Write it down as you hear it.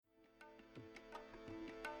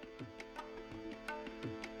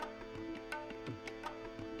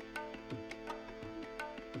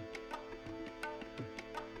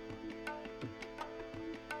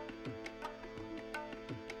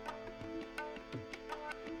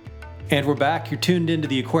And we're back. You're tuned into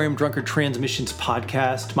the Aquarium Drunkard Transmissions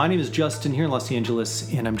podcast. My name is Justin here in Los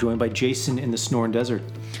Angeles, and I'm joined by Jason in the Sonoran Desert.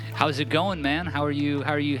 How's it going, man? How are you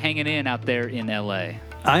hanging in out there in LA?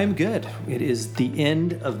 I am good. It is the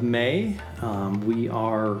end of May. We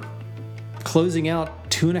are closing out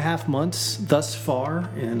 2.5 months thus far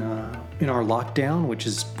in our lockdown, which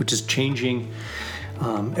is changing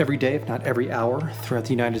every day, if not every hour, throughout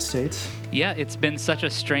the United States. Yeah, it's been such a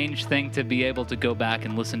strange thing to be able to go back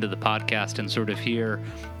and listen to the podcast and sort of hear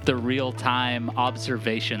the real-time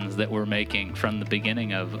observations that we're making from the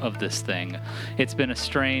beginning of this thing. It's been a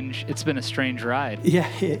strange ride. Yeah,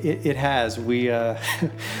 it has. We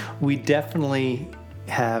definitely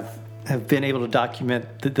have been able to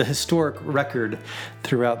document the historic record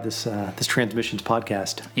throughout this Transmissions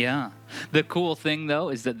podcast. Yeah. The cool thing, though,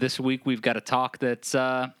 is that this week we've got a talk that's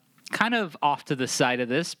kind of off to the side of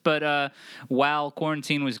this, but while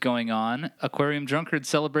quarantine was going on, Aquarium Drunkard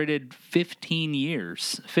celebrated 15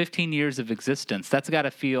 years of existence. That's got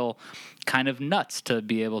to feel kind of nuts to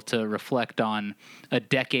be able to reflect on a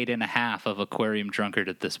decade and a half of Aquarium Drunkard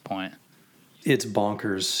at this point. It's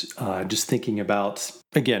bonkers just thinking about,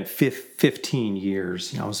 again, 15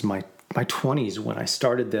 years. I was in my 20s when I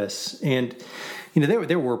started this, and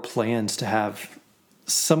there were plans to have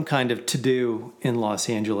some kind of to-do in Los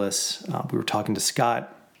Angeles. We were talking to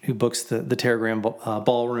Scott, who books the Terragram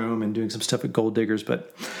Ballroom, and doing some stuff at Gold Diggers.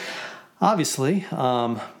 But obviously,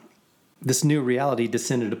 this new reality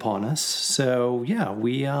descended upon us. So yeah,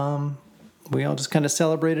 we all just kind of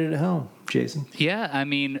celebrated at home, Jason. Yeah, I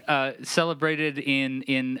mean, celebrated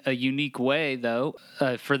in a unique way, though.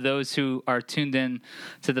 For those who are tuned in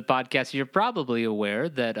to the podcast, you're probably aware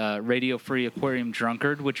that Radio Free Aquarium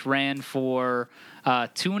Drunkard, which ran for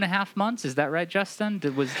 2.5 months, is that right, Justin?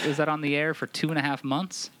 Was that on the air for 2.5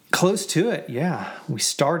 months? Close to it, yeah. We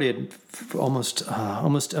started almost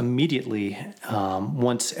immediately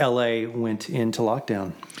once LA went into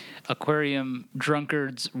lockdown. Aquarium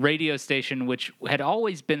Drunkard's radio station, which had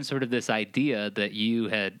always been sort of this idea that you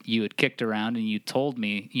had kicked around, and you told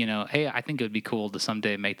me, hey, I think it would be cool to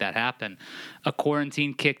someday make that happen. A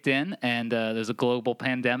quarantine kicked in, and there's a global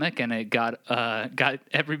pandemic, and it got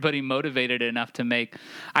everybody motivated enough to make,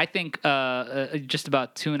 I think, just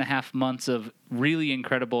about 2.5 months of really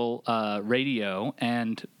incredible radio.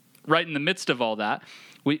 And right in the midst of all that,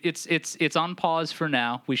 it's on pause for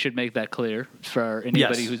now. We should make that clear for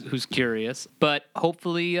anybody who's curious. But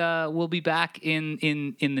hopefully we'll be back in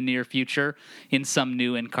the near future in some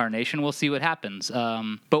new incarnation. We'll see what happens.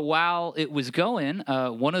 But while it was going,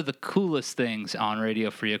 one of the coolest things on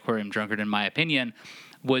Radio Free Aquarium Drunkard, in my opinion,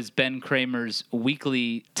 was Ben Kramer's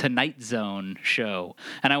weekly Tonight Zone show.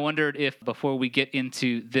 And I wondered if, before we get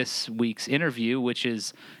into this week's interview, which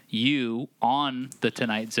is you on the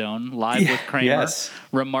Tonight Zone, live with Kramer,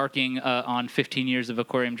 remarking on 15 years of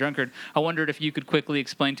Aquarium Drunkard, I wondered if you could quickly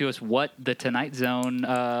explain to us what the Tonight Zone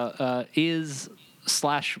is/was/is.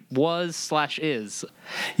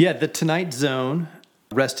 Yeah, the Tonight Zone,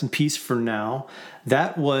 rest in peace for now,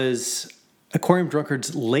 that was Aquarium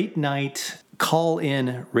Drunkard's late night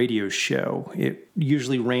call-in radio show. It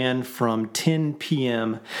usually ran from 10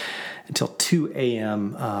 p.m. until 2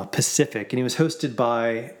 a.m. Pacific, and he was hosted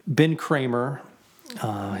by Ben Kramer.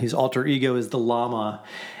 His alter ego is the Llama,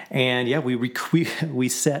 and yeah, we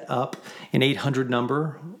set up an 800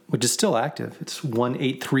 number, which is still active. It's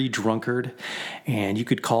 183 Drunkard, and you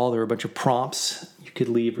could call. There were a bunch of prompts. You could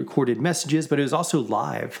leave recorded messages, but it was also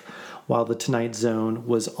live while the Tonight Zone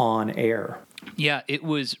was on air. Yeah, it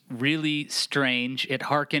was really strange. It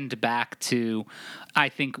harkened back to, I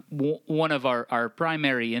think, one of our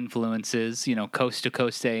primary influences, Coast to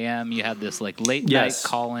Coast AM. You had this late night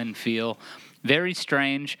call-in feel. Very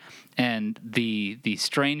strange. And the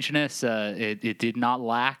strangeness, it did not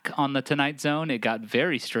lack on the Tonight Zone. It got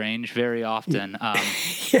very strange very often.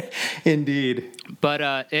 Yeah, indeed.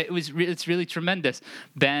 But it's really tremendous.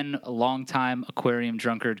 Ben, a longtime Aquarium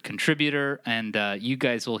Drunkard contributor, and you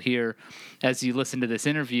guys will hear, as you listen to this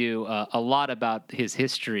interview, a lot about his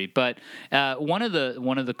history. But one of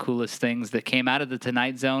the coolest things that came out of the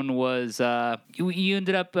Tonight Zone was you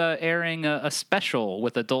ended up airing a special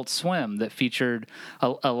with Adult Swim that featured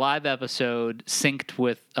a live episode synced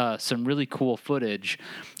with some really cool footage,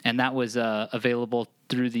 and that was available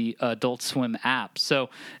through the Adult Swim app. So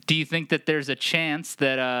do you think that there's a chance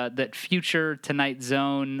that that future Tonight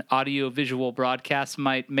Zone audio-visual broadcasts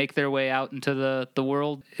might make their way out into the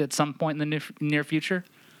world at some point in the near future?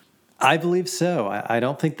 I believe so. I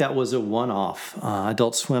don't think that was a one-off.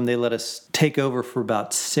 Adult Swim, they let us take over for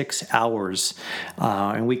about 6 hours,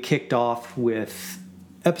 and we kicked off with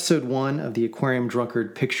episode 1 of the Aquarium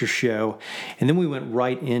Drunkard Picture Show, and then we went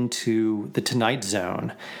right into the Tonight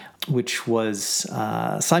Zone, which was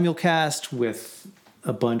simulcast with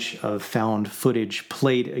a bunch of found footage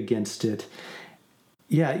played against it.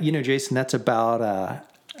 Yeah, Jason, that's about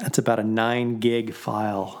a 9 gig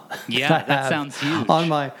file. Yeah, that sounds huge. on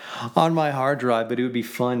my hard drive, but it would be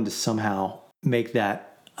fun to somehow make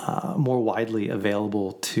that more widely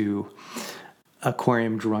available to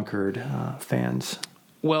Aquarium Drunkard fans.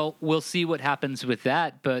 Well, we'll see what happens with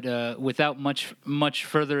that, but without much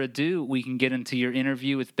further ado, we can get into your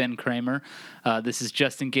interview with Ben Kramer. This is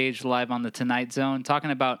Just Engaged live on the Tonight Zone,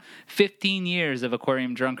 talking about 15 years of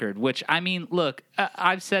Aquarium Drunkard, which, I mean, look,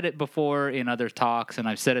 I've said it before in other talks, and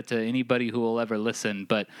I've said it to anybody who will ever listen,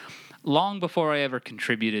 but long before I ever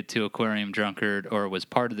contributed to Aquarium Drunkard or was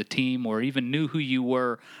part of the team or even knew who you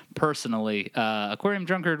were personally, Aquarium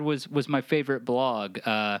Drunkard was my favorite blog.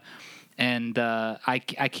 And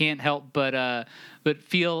I can't help but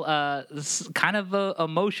feel kind of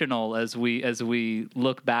emotional as we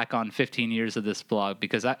look back on 15 years of this blog,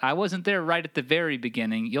 because I wasn't there right at the very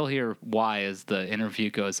beginning. You'll hear why as the interview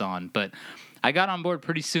goes on, but I got on board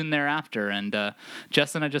pretty soon thereafter. And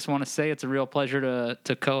Justin, I just want to say it's a real pleasure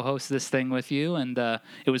to co-host this thing with you, and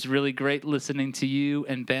it was really great listening to you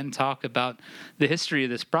and Ben talk about the history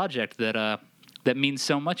of this project that means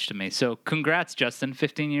so much to me. So congrats, Justin,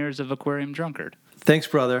 15 years of Aquarium Drunkard. Thanks,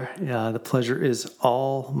 brother. Yeah, the pleasure is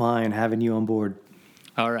all mine having you on board.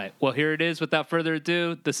 All right. Well, here it is. Without further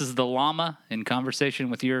ado, this is The Llama in conversation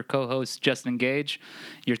with your co-host, Justin Gage.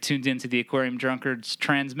 You're tuned into the Aquarium Drunkard's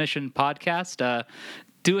Transmission podcast.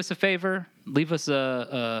 Do us a favor. Leave us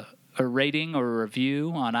a rating or a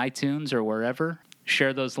review on iTunes or wherever.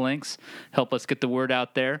 Share those links. Help us get the word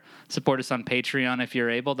out there. Support us on Patreon if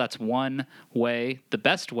you're able. That's one way, the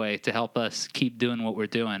best way to help us keep doing what we're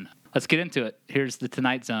doing. Let's get into it. Here's the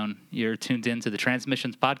Tonight Zone. You're tuned into the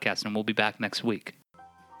Transmissions podcast, and we'll be back next week.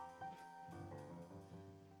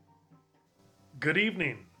 Good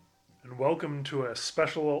evening, and welcome to a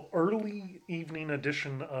special early evening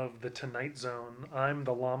edition of the Tonight Zone. I'm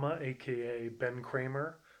the Llama, a.k.a. Ben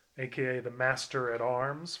Kramer, a.k.a. the Master at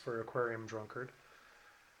Arms for Aquarium Drunkard.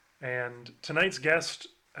 And tonight's guest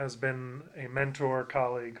has been a mentor,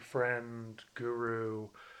 colleague, friend, guru,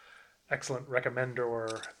 excellent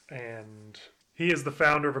recommendor, and he is the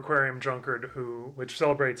founder of Aquarium Drunkard, which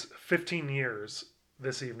celebrates 15 years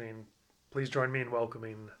this evening. Please join me in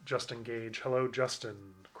welcoming Justin Gage. Hello, Justin.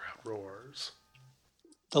 Crowd roars.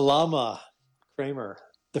 The Llama, Kramer,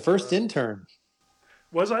 the first intern.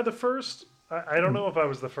 Was I the first? I don't know if I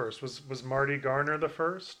was the first. Was Marty Garner the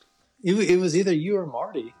first? It was either you or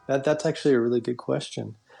Marty. That's actually a really good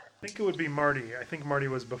question. I think it would be Marty. I think Marty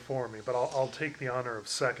was before me, but I'll take the honor of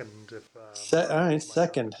second. If all right,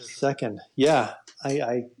 second. Yeah,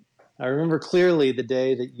 I remember clearly the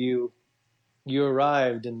day that you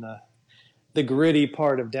arrived in the gritty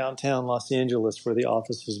part of downtown Los Angeles where the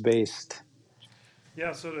office was based.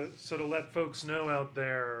 Yeah, so to let folks know out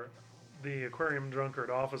there, the Aquarium Drunkard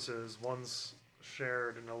offices once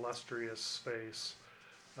shared an illustrious space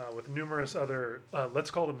with numerous other, let's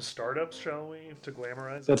call them startups, shall we, to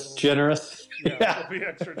glamorize That's generous. Yeah, we'll be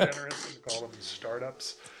extra generous and call them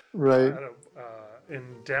startups. Right. In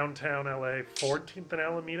downtown LA, 14th and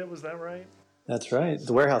Alameda, was that right? That's right,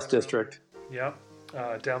 the warehouse district. Yep.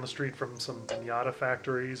 Down the street from some piñata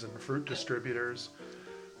factories and fruit distributors,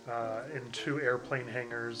 in 2 airplane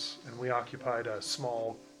hangars, and we occupied a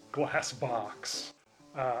small glass box.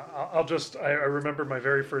 I remember my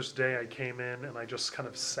very first day I came in and I just kind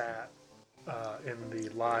of sat in the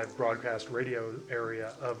live broadcast radio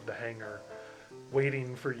area of the hangar,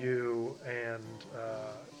 waiting for you and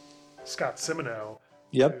Scott Cimino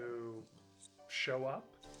to show up.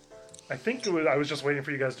 I think I was just waiting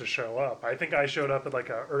for you guys to show up. I think I showed up at like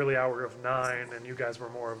an early hour of 9, and you guys were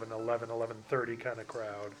more of an 11:30 kind of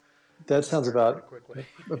crowd. That sounds about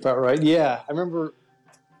right. Yeah, I remember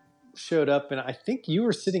showed up, and I think you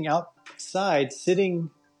were sitting outside, sitting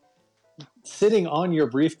on your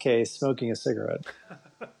briefcase, smoking a cigarette.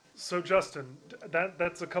 So Justin,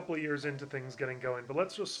 that's a couple of years into things getting going, but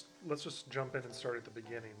let's just jump in and start at the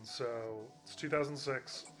beginning. So it's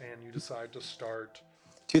 2006, and you decide to start.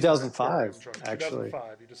 2005, actually.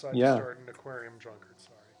 2005, you decided to start an Aquarium Drunkard.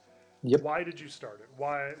 Sorry. Yep. Why did you start it?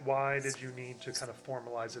 Why did you need to kind of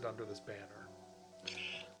formalize it under this banner?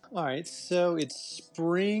 All right, so it's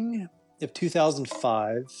spring of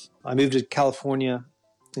 2005. I moved to California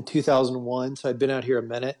in 2001, so I'd been out here a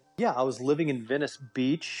minute. Yeah, I was living in Venice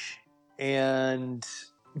Beach, and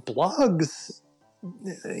blogs,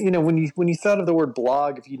 when you thought of the word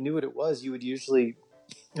blog, if you knew what it was, you would usually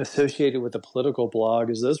associated with a political blog,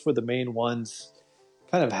 as those were the main ones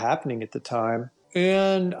kind of happening at the time.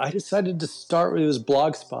 And I decided to start with, it was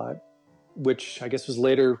Blogspot, which I guess was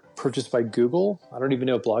later purchased by Google. I don't even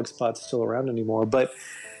know if Blogspot's still around anymore, but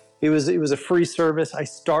it was a free service. I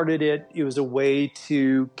started it. It was a way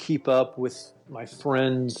to keep up with my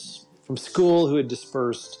friends from school who had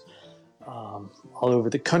dispersed all over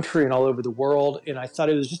the country and all over the world. And I thought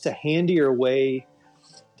it was just a handier way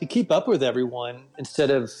to keep up with everyone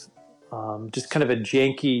instead of just kind of a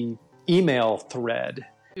janky email thread.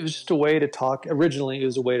 It was just a way to talk. Originally, it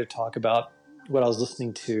was a way to talk about what I was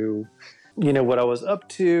listening to, what I was up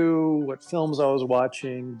to, what films I was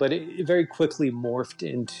watching. But it very quickly morphed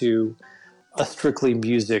into a strictly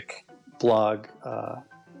music blog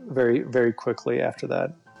very, very quickly after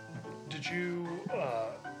that. Did you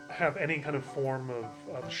have any kind of form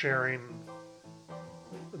of sharing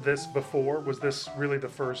this before? Was this really the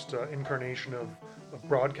first incarnation of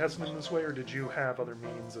broadcasting in this way, or did you have other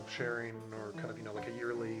means of sharing, or kind of like a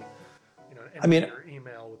yearly,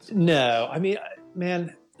 email? No,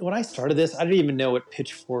 man, when I started this, I didn't even know what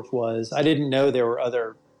Pitchfork was. I didn't know there were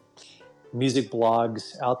other music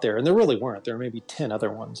blogs out there, and there really weren't. There were maybe 10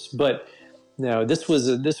 other ones, but no, this was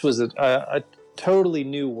a totally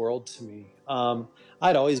new world to me.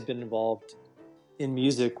 I'd always been involved in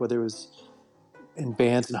music, whether it was in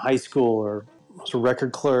bands in high school, or I was a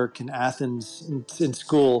record clerk in Athens in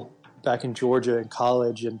school back in Georgia in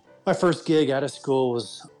college. And my first gig out of school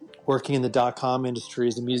was working in the .com industry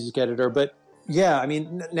as a music editor. But yeah,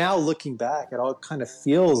 now looking back, it all kind of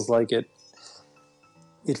feels like it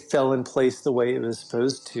fell in place the way it was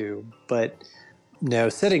supposed to. But no,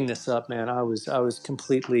 setting this up, man, I was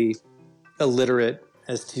completely illiterate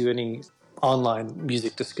as to any online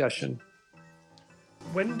music discussion.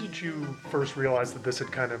 When did you first realize that this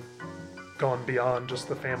had kind of gone beyond just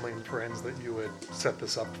the family and friends that you had set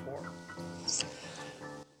this up for?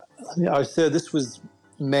 So this was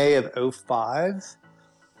May of 2005,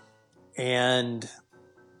 and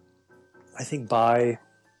I think by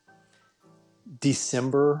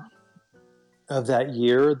December of that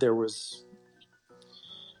year, there was,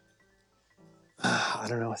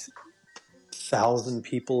 1,000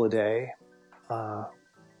 people a day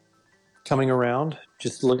coming around,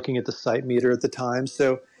 just looking at the site meter at the time.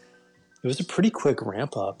 So it was a pretty quick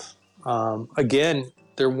ramp up. Again,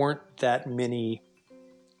 there weren't that many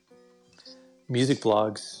music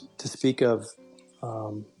blogs to speak of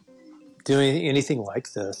doing anything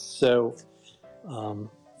like this. So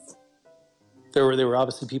there were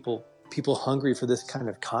obviously people hungry for this kind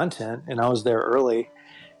of content, and I was there early.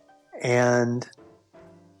 And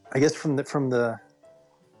I guess from the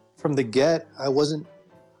get, I wasn't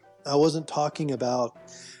talking about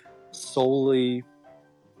solely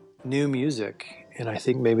new music, and I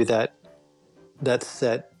think maybe that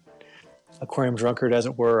set Aquarium Drunkard, as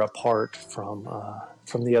it were, apart from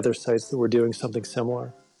the other sites that were doing something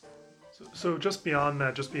similar. So just beyond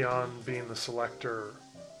that, just beyond being the selector,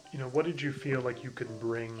 what did you feel like you could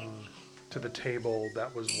bring to the table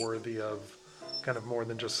that was worthy of kind of more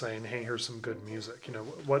than just saying, hey, here's some good music?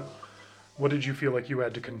 What did you feel like you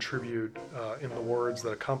had to contribute in the words that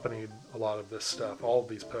accompanied a lot of this stuff, all of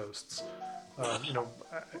these posts? I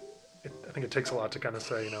think it takes a lot to kind of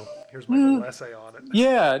say, here's my little essay on it.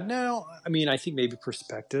 Yeah, no, I think maybe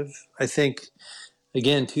perspective. I think,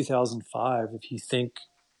 again, 2005, if you think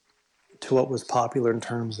to what was popular in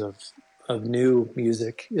terms of new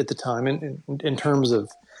music at the time, and in terms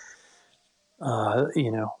of, what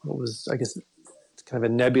was, I guess, it's kind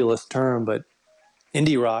of a nebulous term, but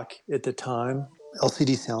indie rock at the time,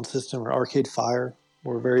 LCD Sound System or Arcade Fire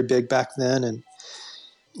were very big back then. And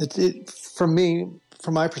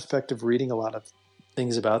from my perspective, reading a lot of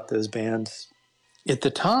things about those bands at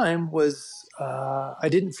the time was, I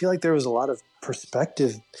didn't feel like there was a lot of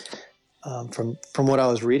perspective from what I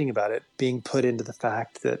was reading about it being put into the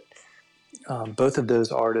fact that both of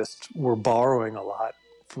those artists were borrowing a lot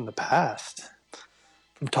from the past,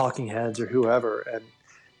 from Talking Heads or whoever. And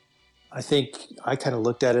I think I kind of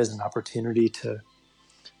looked at it as an opportunity to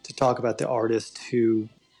talk about the artist who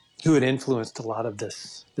had influenced a lot of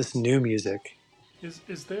this new music.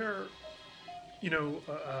 Is there,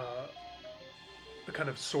 a kind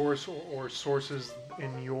of source or sources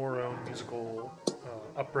in your own musical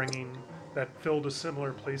upbringing that filled a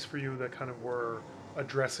similar place for you, that kind of were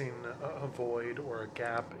addressing a void or a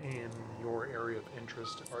gap in your area of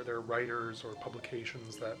interest? Are there writers or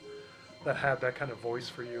publications that had that kind of voice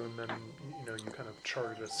for you, and then you kind of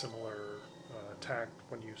charted a similar tack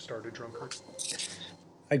when you started Drunkard?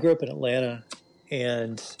 I grew up in Atlanta,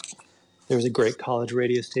 and there was a great college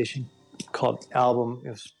radio station called Album. It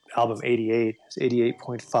was album 88, it's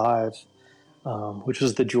 88.5, which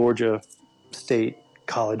was the Georgia State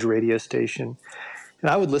College radio station. And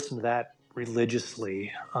I would listen to that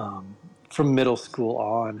religiously from middle school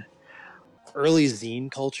on. Early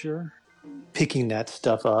zine culture, picking that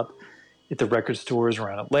stuff up at the record stores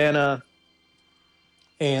around Atlanta,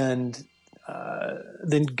 and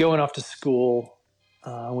then going off to school.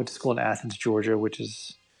 I went to school in Athens, Georgia, which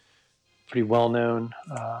is a pretty well-known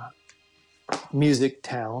music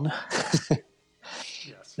town.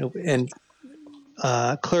 Yes. And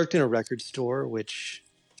clerked in a record store, which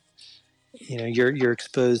you're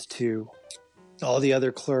exposed to all the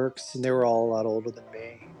other clerks, and they were all a lot older than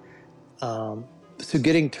me. So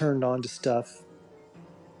getting turned on to stuff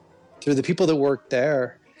through the people that worked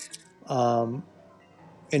there,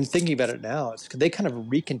 and thinking about it now, they kind of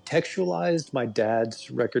recontextualized my dad's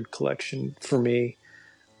record collection for me.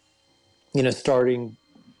 Starting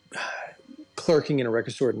clerking in a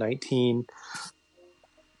record store at 19,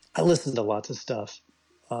 I listened to lots of stuff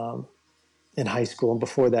in high school and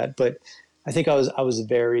before that, but I think I was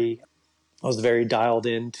very dialed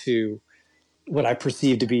into what I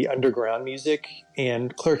perceived to be underground music,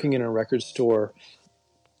 and clerking in a record store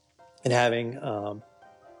and having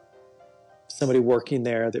somebody working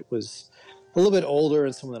there that was a little bit older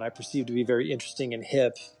and someone that I perceived to be very interesting and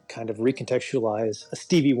hip kind of recontextualize a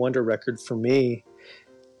Stevie Wonder record for me,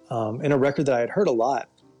 and a record that I had heard a lot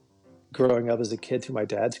growing up as a kid through my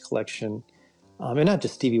dad's collection, and not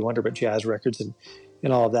just Stevie Wonder, but jazz records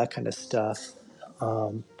and all of that kind of stuff.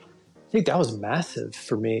 I think that was massive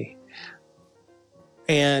for me.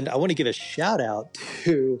 And I want to give a shout out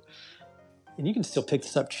to, and you can still pick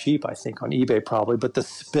this up cheap, I think, on eBay probably, but the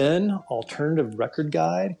Spin Alternative Record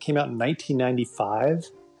Guide came out in 1995.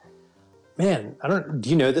 Man, do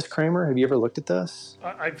you know this, Kramer? Have you ever looked at this?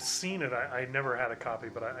 I've seen it. I never had a copy,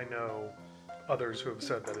 but I know others who have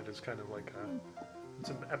said that it is kind of like it's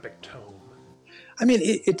an epic tome. I mean,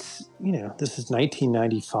 it's, this is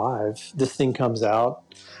 1995. This thing comes out.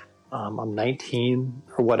 I'm 19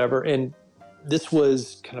 or whatever. And this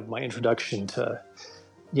was kind of my introduction to,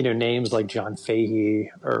 names like John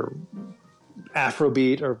Fahey or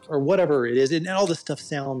Afrobeat or whatever it is. And all this stuff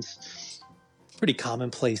sounds pretty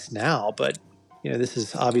commonplace now, but, this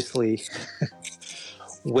is obviously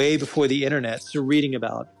way before the internet. So reading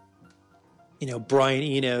about, Brian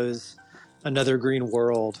Eno's Another Green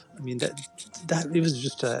World, I mean, that it was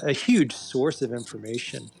just a huge source of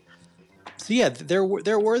information. So yeah, there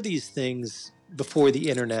were these things before the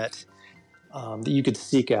internet that you could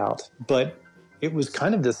seek out, but it was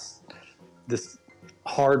kind of this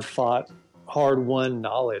hard-fought, hard-won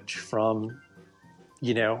knowledge from,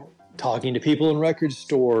 talking to people in record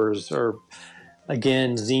stores or,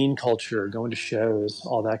 again, zine culture, going to shows,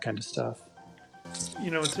 all that kind of stuff.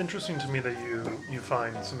 It's interesting to me that you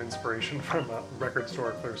find some inspiration from record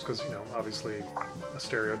store clerks because, obviously a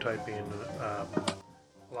stereotype being a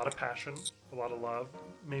lot of passion, a lot of love,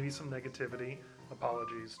 maybe some negativity.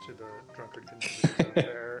 Apologies to the drunkard contributors out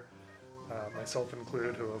there, myself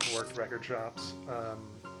included, who have worked record shops.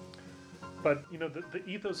 But, the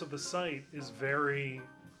ethos of the site is very,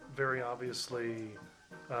 very obviously,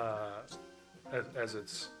 as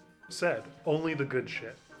it's said, only the good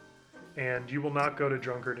shit. And you will not go to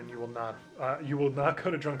Drunkard, and you will not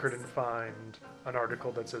go to Drunkard and find an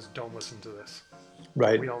article that says, "Don't listen to this.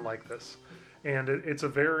 Right. We don't like this." And it's a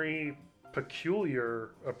very peculiar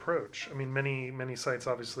approach. I mean, many sites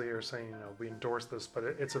obviously are saying, we endorse this, but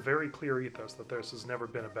it's a very clear ethos that this has never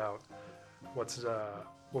been about what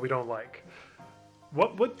we don't like.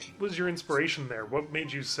 What was your inspiration there? What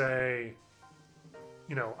made you say,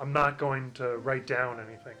 I'm not going to write down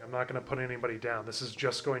anything. I'm not going to put anybody down. This is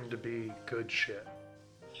just going to be good shit.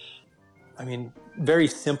 I mean, very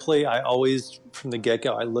simply, I always, from the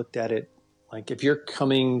get-go, I looked at it like, if you're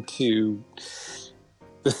coming to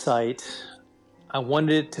the site, I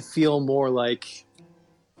wanted it to feel more like,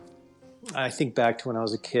 I think back to when I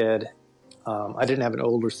was a kid. I didn't have an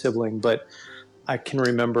older sibling, but I can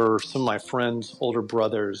remember some of my friends' older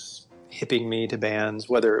brothers hipping me to bands,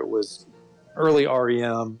 whether it was early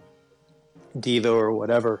REM, Devo, or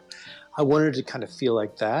whatever. I wanted to kind of feel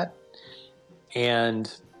like that.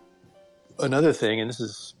 And another thing, and this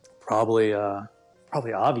is probably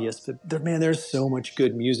obvious, but there's so much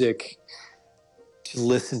good music to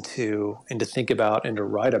listen to and to think about and to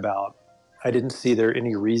write about. I didn't see there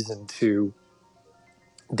any reason to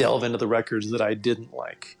delve into the records that I didn't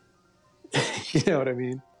like. You know what I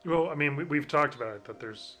mean? Well, I mean, we've talked about it, that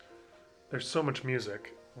there's so much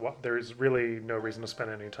music. There's really no reason to spend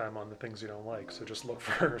any time on the things you don't like. So just look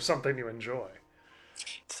for something you enjoy.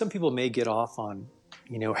 Some people may get off on,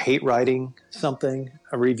 hate writing something,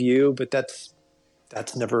 a review, but that's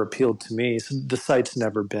never appealed to me. So the site's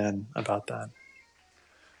never been about that.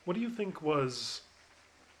 What do you think was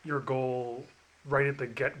your goal right at the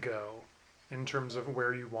get-go in terms of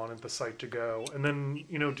where you wanted the site to go? And then,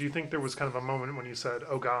 do you think there was kind of a moment when you said,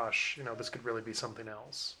 oh gosh, this could really be something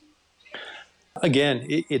else? Again,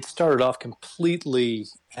 it started off completely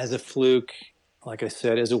as a fluke, like I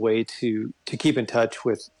said, as a way to keep in touch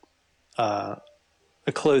with a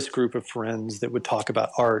close group of friends that would talk about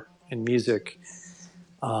art and music,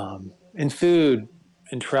 and food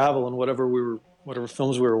and travel and whatever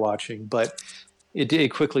films we were watching. But it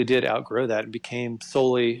quickly did outgrow that and became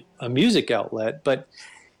solely a music outlet. But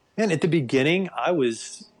man, at the beginning, I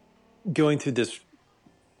was going through this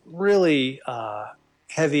really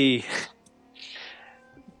heavy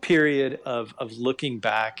period of looking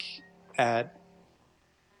back at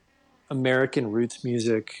American roots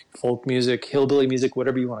music, folk music, hillbilly music,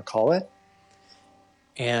 whatever you want to call it.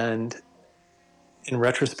 And in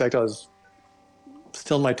retrospect, I was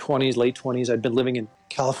still in my 20s, late 20s. I'd been living in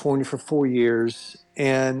California for 4 years.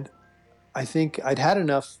 And I think I'd had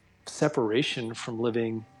enough separation from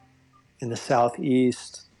living in the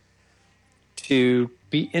Southeast to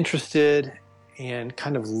be interested and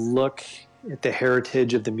kind of look at the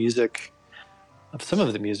heritage of the music, of some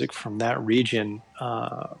of the music from that region,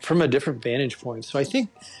 from a different vantage point. So I think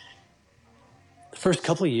the first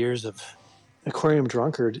couple of years of Aquarium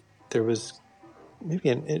Drunkard, there was maybe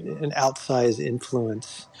an outsized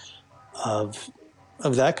influence of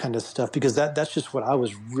that kind of stuff, because that's just what I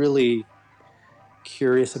was really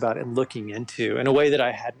curious about and looking into in a way that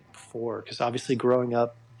I hadn't before. Because obviously growing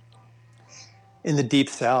up in the Deep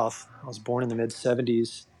South, I was born in the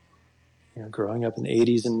mid-'70s, growing up in the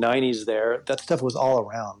 80s and 90s there, that stuff was all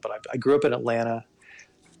around. But I grew up in Atlanta,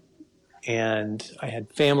 and I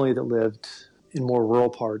had family that lived in more rural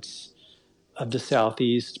parts of the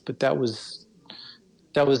Southeast, but that was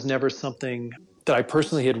never something that I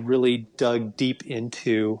personally had really dug deep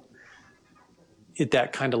into at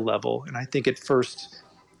that kind of level. And I think at first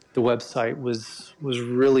the website was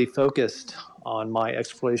really focused on my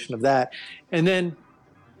exploration of that. And then,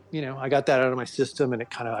 I got that out of my system, and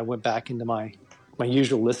I went back into my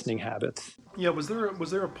usual listening habits. Yeah, was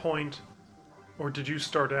there a point, or did you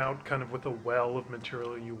start out kind of with a well of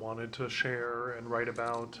material you wanted to share and write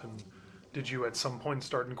about? And did you at some point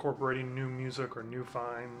start incorporating new music or new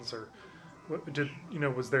finds, or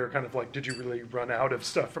was there kind of like, did you really run out of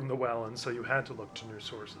stuff from the well and so you had to look to new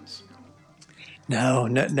sources? No,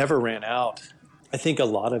 never ran out. I think a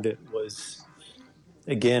lot of it was,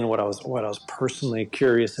 again, what I was personally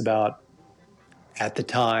curious about at the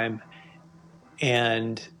time,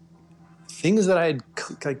 and things that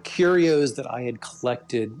curios that I had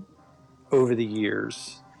collected over the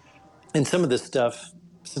years. And some of this stuff,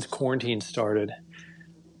 since quarantine started,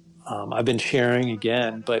 I've been sharing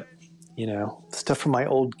again, but stuff from my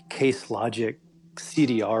old Case Logic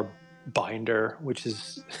CDR binder, which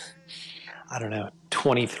is, I don't know,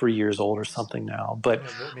 23 years old or something now. But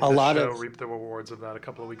a lot of reaped the rewards of that a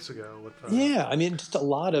couple of weeks ago. Just a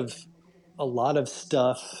lot of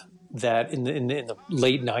stuff that in the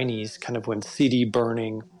late 90s, kind of when CD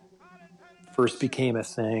burning first became a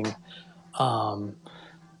thing.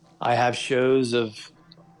 I have shows of,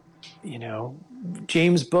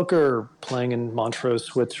 James Booker playing in Montreux,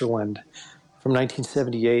 Switzerland from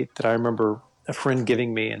 1978 that I remember a friend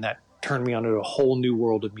giving me, and that turned me onto a whole new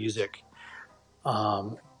world of music.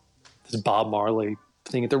 This Bob Marley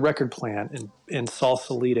thing at the record plant in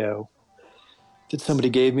Sausalito that somebody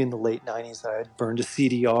gave me in the late 90s that I had burned a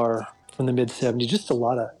CDR from the mid 70s. Just a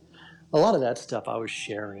lot of that stuff I was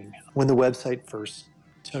sharing when the website first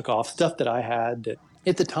took off, stuff that I had that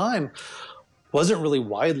at the time wasn't really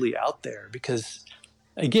widely out there, because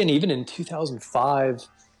again, even in 2005,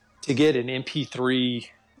 to get an MP3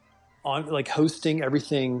 on, like, hosting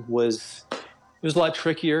everything was a lot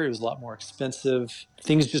trickier. It was a lot more expensive.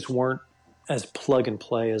 Things just weren't as plug and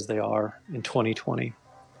play as they are in 2020.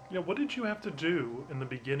 Yeah, what did you have to do in the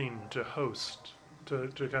beginning to host, to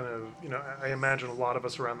kind of, I imagine a lot of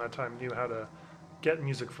us around that time knew how to get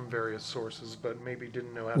music from various sources, but maybe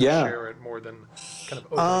didn't know how to share it more than kind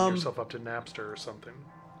of opening yourself up to Napster or something.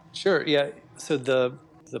 Sure, yeah. So the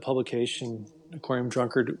publication, Aquarium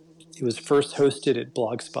Drunkard, it was first hosted at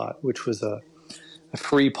Blogspot, which was a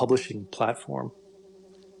free publishing platform.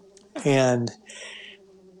 And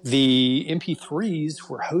the MP3s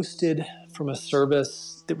were hosted from a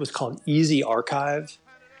service that was called Easy Archive.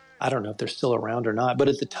 I don't know if they're still around or not, but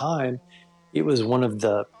at the time, it was one of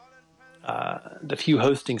the few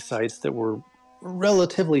hosting sites that were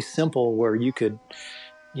relatively simple, where you could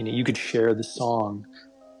you could share the song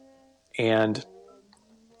and,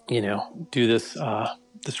 do this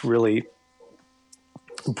really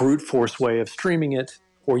brute force way of streaming it,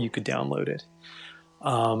 or you could download it.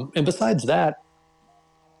 And besides that,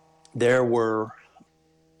 there were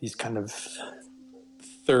these kind of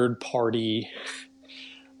third-party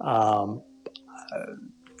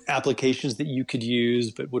applications that you could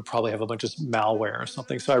use, but would probably have a bunch of malware or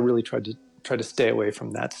something. So I really tried to stay away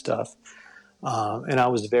from that stuff. And I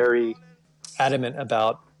was very adamant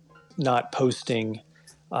about not posting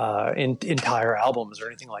entire albums or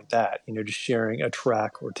anything like that. Just sharing a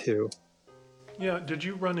track or two. Yeah, did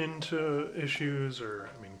you run into issues or,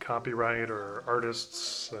 copyright or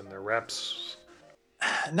artists and their reps?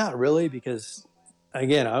 Not really, because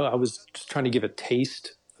again, I was just trying to give a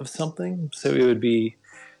taste of something. So it would be,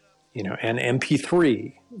 an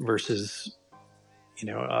MP3 versus,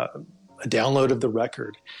 a download of the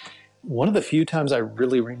record. One of the few times I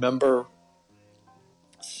really remember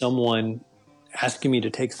someone asking me to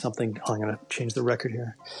take something. I'm going to change the record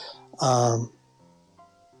here.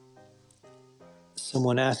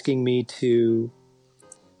 Someone asking me to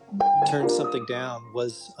turn something down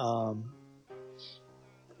was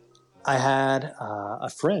I had a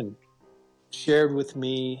friend shared with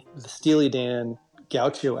me the Steely Dan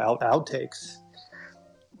Gaucho outtakes.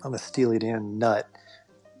 I'm a Steely Dan nut.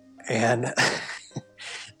 And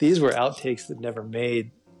these were outtakes that never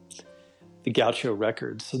made the Gaucho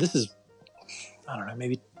records. So this is, I don't know,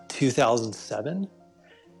 maybe 2007.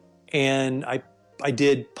 And I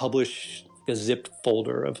did publish a zipped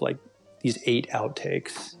folder of like these 8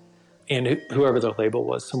 outtakes. And whoever the label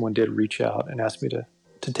was, someone did reach out and ask me to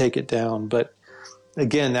take it down. But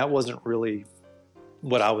again, that wasn't really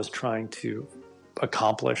what I was trying to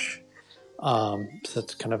accomplish. So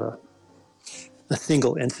it's kind of a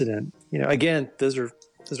single incident. Again, those are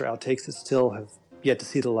outtakes that still have yet to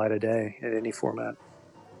see the light of day in any format.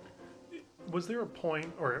 Was there a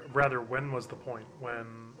point, or rather, when was the point when,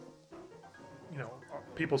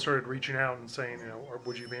 people started reaching out and saying, or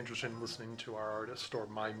would you be interested in listening to our artist or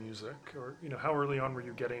my music? Or, how early on were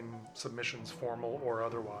you getting submissions, formal or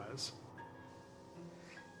otherwise?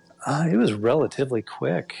 It was relatively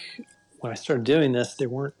quick. When I started doing this, there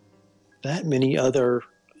weren't that many other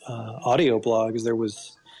audio blogs. There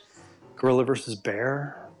was Gorilla vs.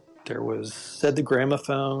 Bear. There was Said the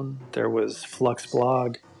Gramophone. There was Flux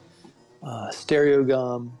Blog, Stereo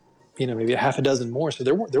Gum, maybe a half a dozen more. So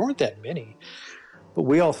there weren't that many. But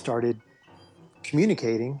we all started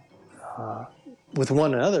communicating with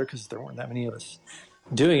one another because there weren't that many of us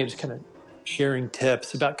doing it, just kind of sharing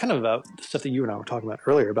tips about the stuff that you and I were talking about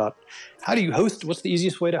earlier about how do you host, what's the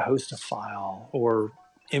easiest way to host a file or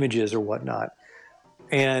images or whatnot.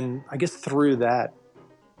 And I guess through that,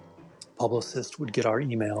 publicists would get our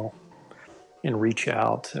email and reach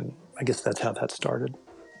out. And I guess that's how that started.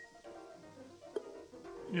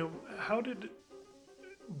 How did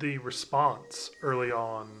the response early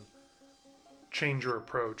on change your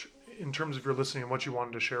approach in terms of your listening and what you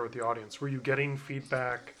wanted to share with the audience? Were you getting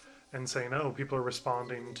feedback and saying, oh, people are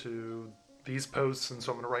responding to these posts, and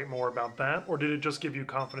so I'm going to write more about that? Or did it just give you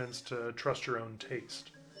confidence to trust your own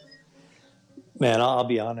taste? Man, I'll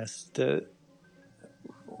be honest.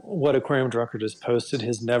 What Aquarium Drunkard has posted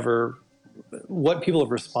has never, what people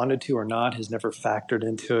have responded to or not, has never factored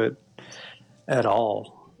into it at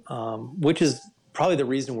all, which is probably the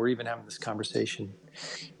reason we're even having this conversation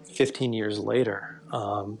 15 years later.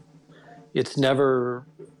 It's never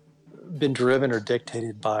been driven or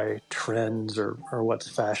dictated by trends or what's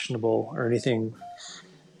fashionable or anything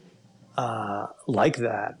like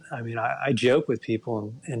that. I joke with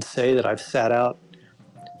people and say that I've sat out,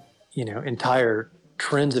 entire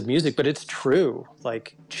trends of music, but it's true.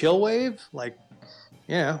 Like Chillwave,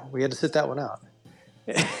 we had to sit that one out.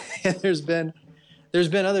 And there's been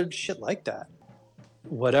other shit like that.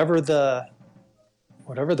 Whatever the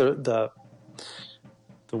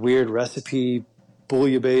weird recipe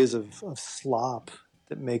bouillabaisse of slop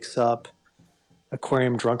that makes up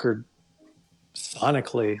Aquarium Drunkard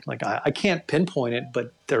sonically, I can't pinpoint it,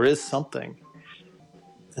 but there is something.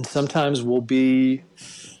 And sometimes we'll be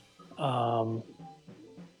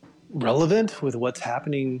relevant with what's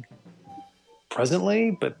happening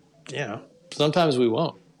presently, but sometimes we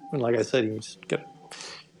won't. And like I said, you just gotta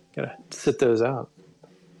sit those out.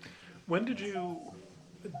 When did you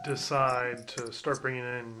decide to start bringing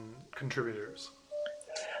in contributors?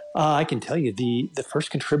 I can tell you the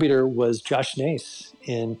first contributor was Josh Nace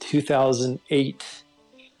in 2008.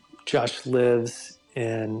 Josh lives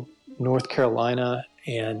in North Carolina,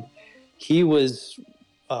 and he was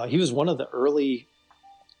one of the early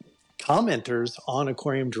commenters on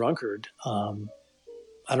Aquarium Drunkard.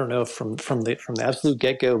 I I don't know, from the absolute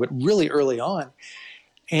get go, but really early on.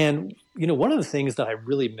 And one of the things that I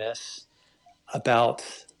really miss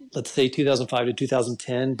about, let's say, 2005 to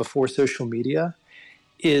 2010, before social media,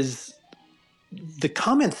 is the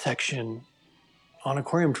comment section on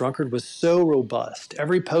Aquarium Drunkard was so robust.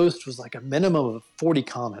 Every post was like a minimum of 40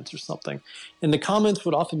 comments or something. And the comments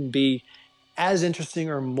would often be as interesting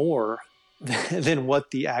or more than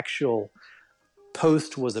what the actual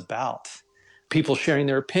post was about. People sharing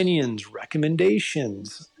their opinions,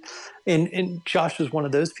 recommendations. And Josh was one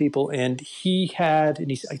of those people. And he had,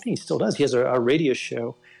 and I think he still does, he has a radio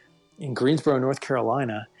show in Greensboro, North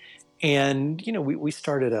Carolina. And, we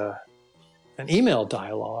started an email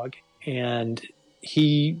dialogue, and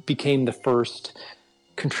he became the first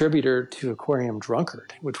contributor to Aquarium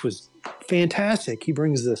Drunkard, which was fantastic. He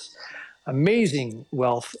brings this amazing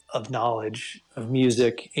wealth of knowledge of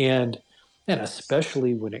music, and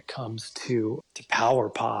especially when it comes to power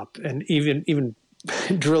pop, and even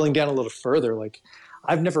drilling down a little further. Like,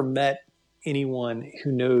 I've never met anyone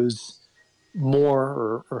who knows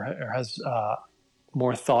more or has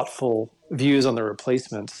more thoughtful views on the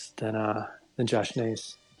replacements than Josh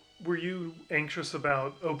Nace. Were you anxious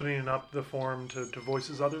about opening up the forum to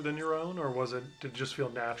voices other than your own, or did it just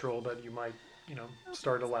feel natural that you might,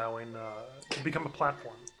 start allowing to become a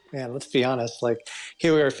platform? Man, let's be honest. Like,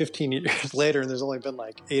 here we are 15 years later, and there's only been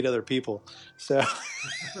like 8 other people. So,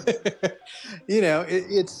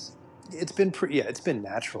 it's been it's been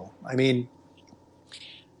natural. I mean,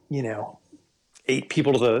 8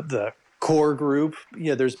 people to the core group.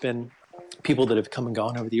 There's been people that have come and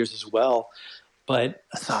gone over the years as well. But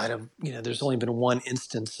aside of, there's only been one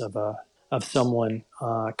instance of someone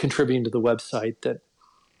contributing to the website that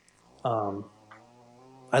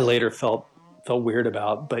I later felt weird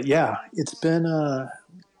about. But yeah, it's been a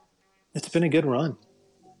good run.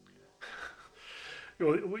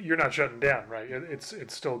 Well, you're not shutting down, right? It's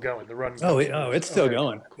still going. The run. It's still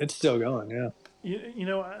going. Cool. It's still going. Yeah.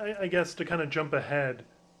 I guess to kind of jump ahead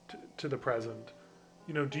to the present.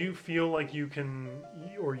 Do you feel like you can,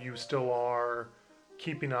 or you still are,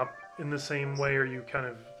 keeping up in the same way? Are you kind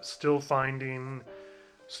of still finding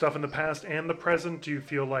stuff in the past and the present? Do you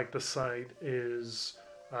feel like the site is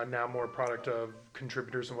now more a product of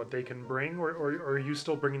contributors and what they can bring, or are you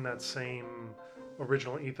still bringing that same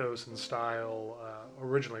original ethos and style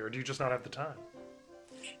originally, or do you just not have the time?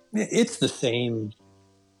 It's the same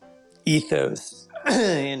ethos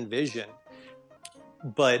and vision,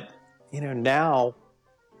 but now,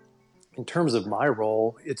 in terms of my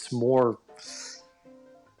role, it's more,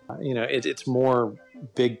 it's more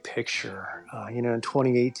big picture. In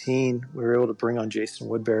 2018, we were able to bring on Jason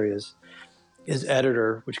Woodbury as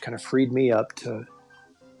editor, which kind of freed me up to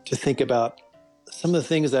think about some of the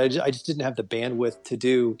things that I just didn't have the bandwidth to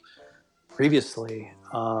do previously.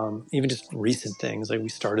 Even just recent things, like we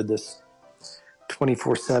started this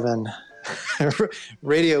 24/7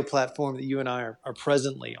 radio platform that you and I are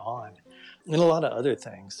presently on, and a lot of other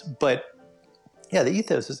things. But yeah, the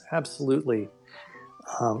ethos is absolutely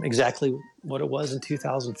exactly what it was in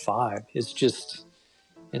 2005. It's just,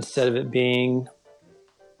 instead of it being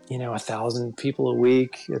 1,000 people a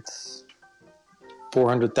week, it's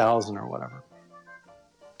 400,000 or whatever.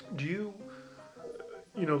 Do you,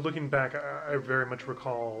 looking back, I very much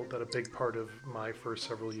recall that a big part of my first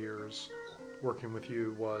several years working with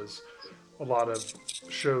you was a lot of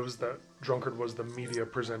shows that Drunkard was the media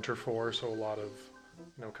presenter for, so a lot of,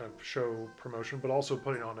 kind of show promotion, but also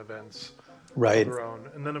putting on events right. of their own.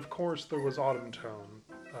 And then, of course, there was Autumn Tone,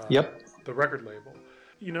 yep. the record label.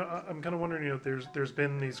 I'm kind of wondering, there's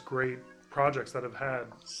been these great projects that have had,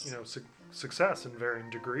 success in varying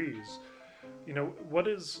degrees. What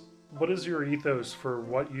is your ethos for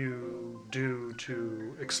what you do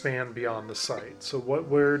to expand beyond the site? So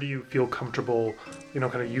where do you feel comfortable,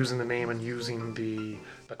 kind of using the name and using the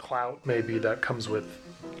clout maybe that comes with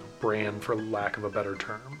brand, for lack of a better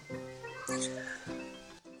term?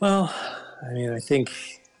 Well, I mean, I think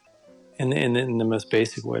in the most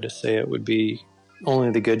basic way to say it would be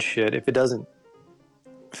only the good shit. If it doesn't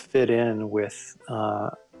fit in with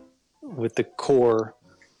the core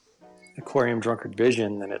Aquarium Drunkard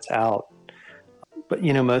vision, then it's out. But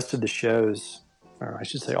most of the shows, or I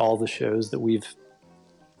should say all the shows that we've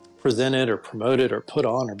presented or promoted or put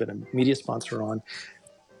on or been a media sponsor on,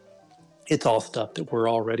 it's all stuff that we're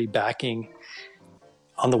already backing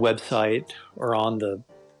on the website or on the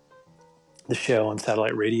show on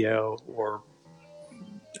satellite radio or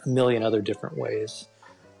a million other different ways.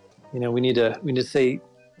 We need to say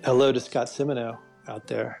hello to Scott Cimino out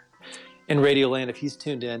there in Radioland. If he's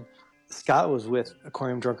tuned in, Scott was with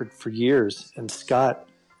Aquarium Drunkard for years, and Scott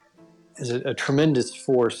is a tremendous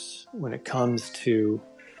force when it comes to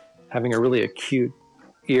having a really acute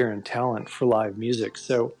ear and talent for live music.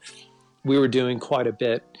 So we were doing quite a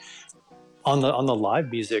bit on the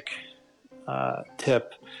live music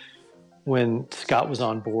tip when Scott was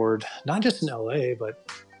on board, not just in LA, but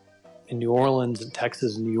in New Orleans and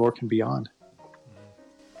Texas and New York and beyond.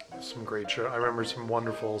 Some great show. I remember some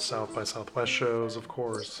wonderful South by Southwest shows, of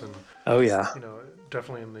course, and Oh yeah,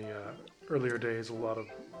 definitely in the earlier days, a lot of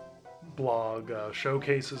blog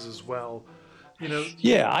showcases as well.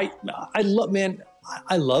 yeah. I love, man.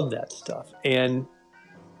 I love that stuff, and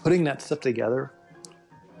putting that stuff together,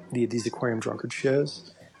 these Aquarium Drunkard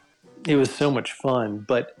shows, it was so much fun.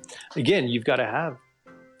 But again, you've got to have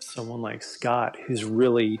someone like Scott who's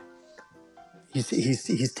really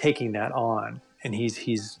he's taking that on, and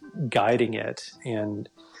he's guiding it and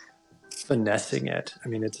finessing it. I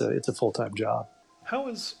mean, it's a full-time job. How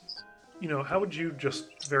would you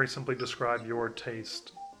just very simply describe your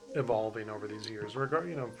taste evolving over these years?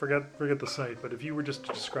 Forget the site, but if you were just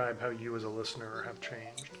to describe how you as a listener have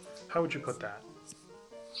changed, how would you put that?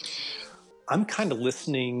 I'm kind of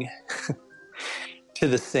listening to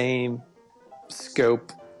the same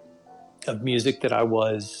scope of music that I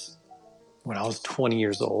was when I was 20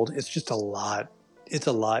 years old. It's just it's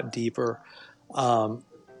a lot deeper.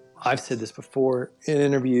 I've said this before in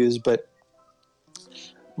interviews, but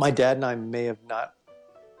my dad and I may have not,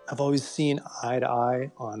 I've always seen eye to eye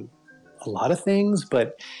on a lot of things,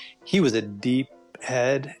 but he was a deep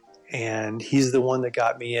head, and he's the one that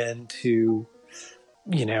got me into,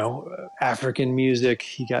 African music.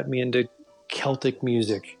 He got me into Celtic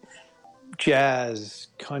music, jazz,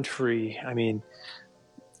 country. I mean,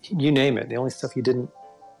 you name it. The only stuff he didn't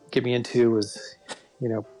get me into was,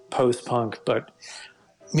 post-punk. But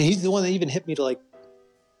I mean, he's the one that even hit me to like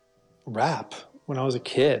rap when I was a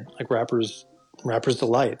kid, like Rapper's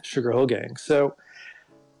Delight, Sugar Hill Gang. So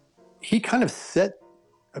he kind of set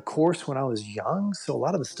a course when I was young. So a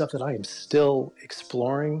lot of the stuff that I am still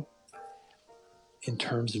exploring in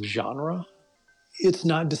terms of genre, it's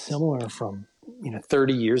not dissimilar from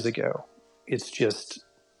 30 years ago. It's just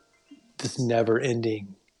this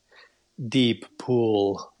never-ending deep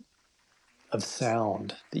pool of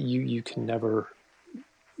sound that you can never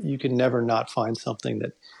not find something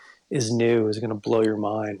that is new, is going to blow your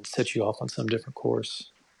mind, set you off on some different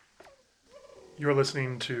course. You're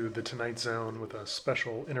listening to The Tonight Zone with a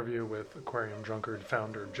special interview with Aquarium Drunkard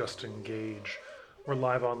founder Justin Gage. We're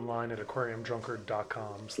live online at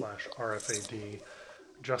aquariumdrunkard.com/RFAD.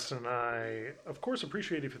 Justin and I, of course,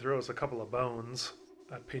 appreciate if you throw us a couple of bones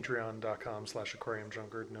at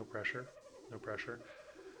patreon.com/aquariumdrunkard. No pressure. No pressure.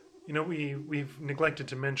 We've neglected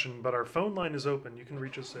to mention, but our phone line is open. You can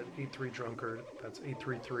reach us at 83-Drunkard. That's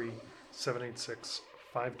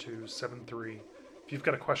 833-786-5273. If you've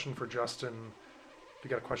got a question for Justin, if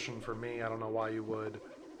you've got a question for me, I don't know why you would.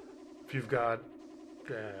 If you've got,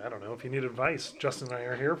 I don't know, if you need advice, Justin and I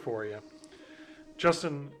are here for you.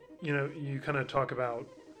 Justin, you kind of talk about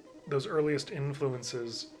those earliest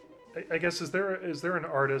influences. I guess, is there an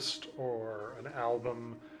artist or an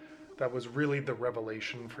album that was really the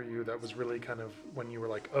revelation for you, that was really kind of when you were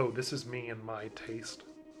like, oh, this is me and my taste?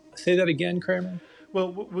 Say that again, Kramer.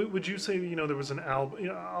 Well, would you say, there was an album,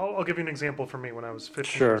 I'll give you an example for me. When I was 15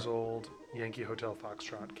 Sure. years old, Yankee Hotel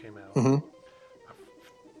Foxtrot came out. Mm-hmm.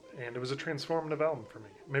 And it was a transformative album for me.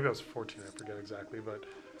 Maybe I was 14, I forget exactly. But,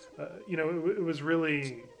 it was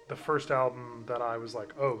really the first album that I was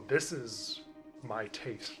like, oh, this is my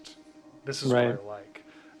taste. This is Right. what I like.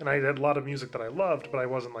 And I had a lot of music that I loved, but I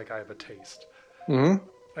wasn't like, I have a taste. Mm-hmm.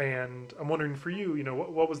 And I'm wondering for you,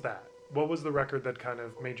 what was that? What was the record that kind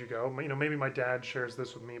of made you go, maybe my dad shares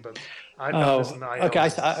this with me, but I found this in the Okay,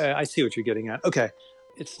 I see what you're getting at. Okay,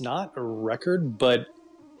 it's not a record, but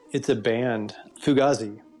it's a band,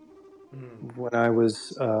 Fugazi. When I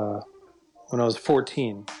was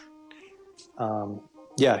 14,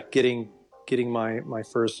 getting my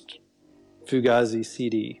first Fugazi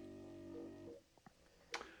CD.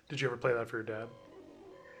 Did you ever play that for your dad?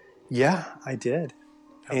 Yeah, I did,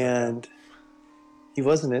 and he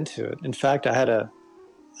wasn't into it. In fact, I had a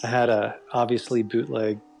obviously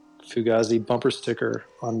bootleg Fugazi bumper sticker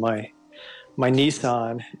on my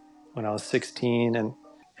Nissan when I was 16, and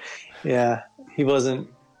yeah, he wasn't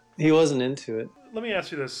into it. Let me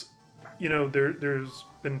ask you this. There's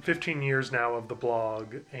been 15 years now of the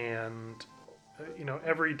blog, and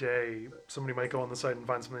every day somebody might go on the site and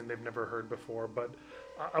find something they've never heard before. But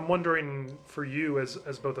I'm wondering, for you as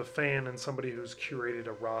both a fan and somebody who's curated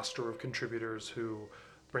a roster of contributors who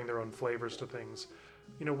bring their own flavors to things,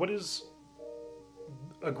 what is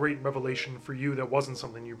a great revelation for you that wasn't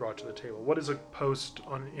something you brought to the table? What is a post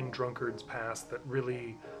in Drunkard's past that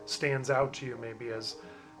really stands out to you, maybe as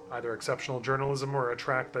either exceptional journalism or a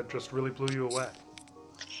track that just really blew you away?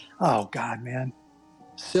 Oh God, man,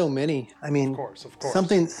 so many. I mean, Of course.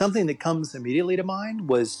 something that comes immediately to mind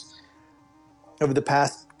was over the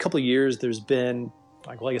past couple of years. There's been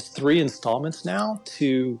I guess 3 installments now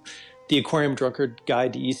to the Aquarium Drunkard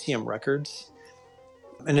Guide to ECM Records,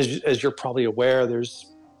 and as you're probably aware,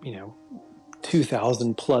 there's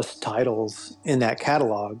 2,000 plus titles in that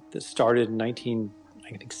catalog that started in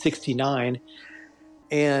 1969,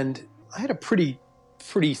 and I had a pretty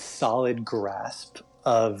solid grasp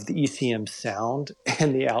of the ECM sound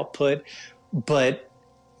and the output, but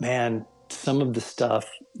man, some of the stuff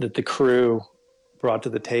that the crew brought to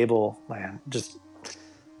the table, man, just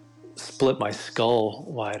split my skull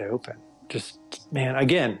wide open. Just, man,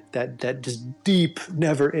 again, that just deep,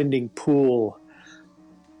 never-ending pool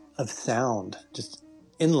of sound, just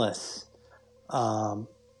endless. I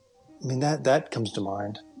mean, that comes to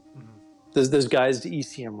mind. Mm-hmm. Those guys, the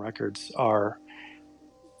ECM Records, are,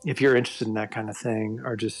 if you're interested in that kind of thing,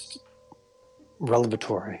 are just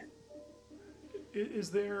revelatory. Is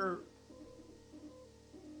there,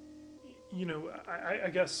 I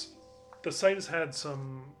guess the site has had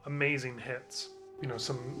some amazing hits,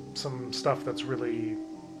 some stuff that's really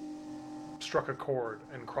struck a chord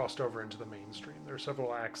and crossed over into the mainstream. There are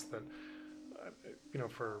several acts that,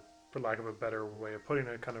 for lack of a better way of putting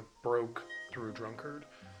it, kind of broke through Drunkard.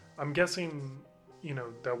 I'm guessing,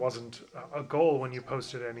 that wasn't a goal when you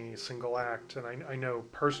posted any single act, and I know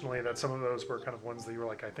personally that some of those were kind of ones that you were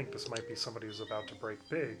like, I think this might be somebody who's about to break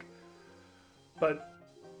big. But,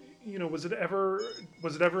 was it ever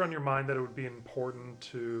on your mind that it would be important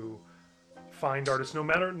to find artists, no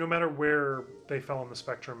matter where they fell on the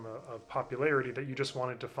spectrum of popularity, that you just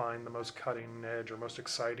wanted to find the most cutting edge or most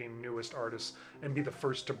exciting, newest artists and be the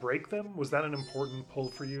first to break them? Was that an important pull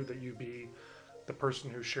for you, that you be the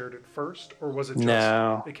person who shared it first, or was it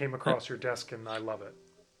just it came across your desk and I love it?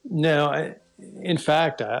 No, in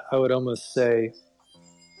fact, I would almost say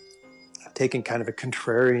I've taken kind of a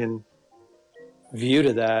contrarian view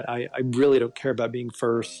to that. I really don't care about being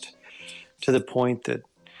first, to the point that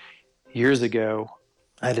years ago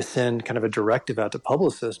I had to send kind of a directive out to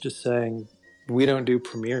publicists just saying, we don't do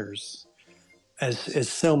premieres, as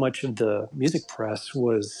so much of the music press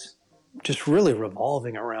was just really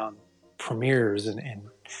revolving around premieres and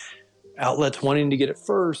outlets wanting to get it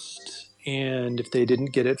first, and if they didn't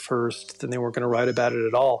get it first, then they weren't going to write about it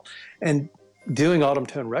at all. And doing Autumn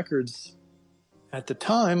Tone Records at the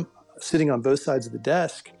time, sitting on both sides of the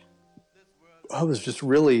desk, I was just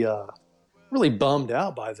really bummed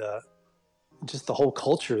out by the whole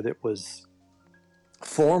culture that was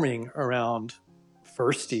forming around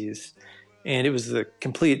firsties, and it was the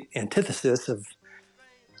complete antithesis of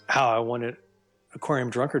how I wanted Aquarium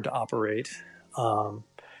Drunkard to operate. So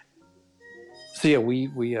yeah, we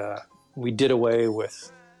did away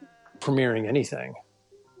with premiering anything.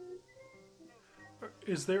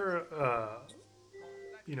 Is there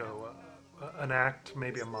an act,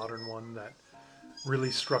 maybe a modern one, that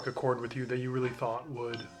really struck a chord with you, that you really thought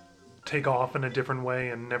would take off in a different way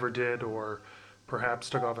and never did, or perhaps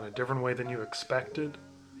took off in a different way than you expected?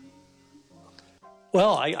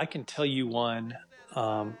 Well, I can tell you one.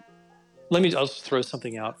 I'll just throw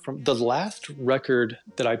something out. From the last record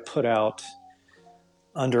that I put out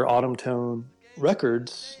under Autumn Tone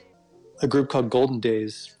Records, a group called Golden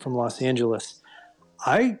Days from Los Angeles,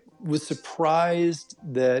 I was surprised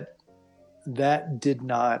that did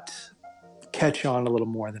not catch on a little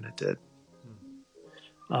more than it did.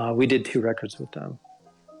 We did 2 records with them.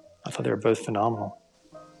 I thought they were both phenomenal.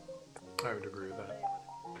 I would agree with that.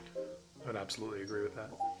 I would absolutely agree with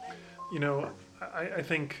that. I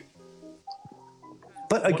think...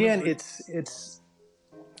 But again, it's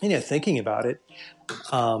thinking about it,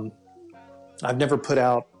 I've never put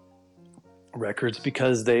out records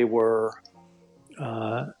because they were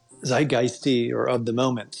zeitgeisty or of the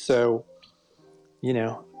moment. So,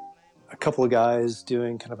 a couple of guys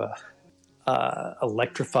doing kind of a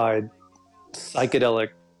electrified psychedelic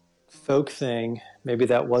folk thing, maybe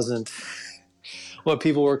that wasn't what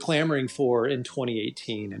people were clamoring for in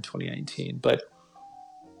 2018 and 2019. But,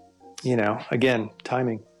 again,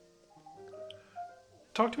 timing.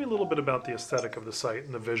 Talk to me a little bit about the aesthetic of the site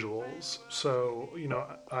and the visuals. So,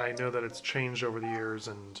 I know that it's changed over the years,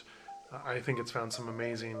 and I think it's found some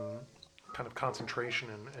amazing kind of concentration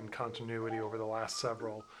and continuity over the last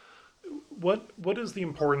several. What is the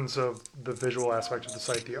importance of the visual aspect of the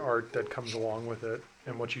site, the art that comes along with it,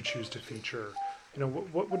 and what you choose to feature?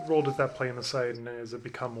 What role does that play in the site, and has it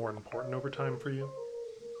become more important over time for you?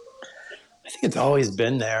 I think it's always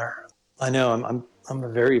been there. I know I'm a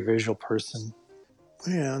very visual person.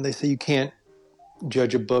 You know, they say you can't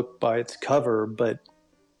judge a book by its cover, but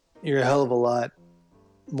you're a hell of a lot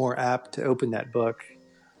more apt to open that book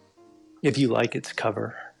if you like its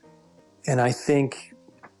cover. And I think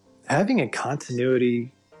having a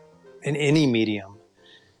continuity in any medium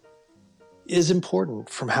is important,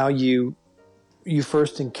 from how you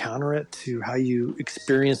first encounter it to how you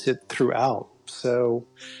experience it throughout. So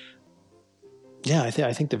yeah, I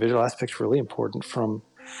think the visual aspect's really important, from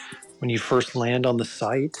when you first land on the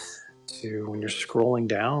site to when you're scrolling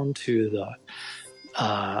down to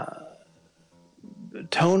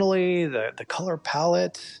tonally, the color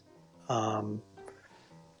palette, to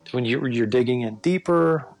when you're digging in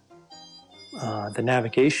deeper, the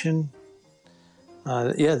navigation.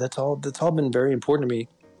 Yeah, that's all been very important to me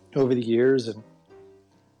over the years. And,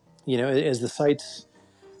 you know, as the site's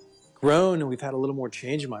grown and we've had a little more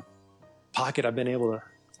change in my pocket, I've been able to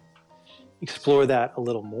explore that a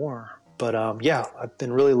little more. But yeah, I've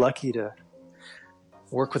been really lucky to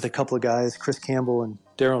work with a couple of guys, Chris Campbell and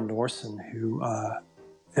Daryl Norson, who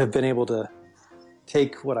have been able to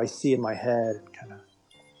take what I see in my head and kind of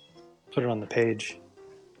put it on the page.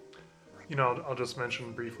 You know, I'll just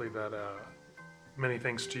mention briefly that many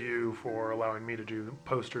thanks to you for allowing me to do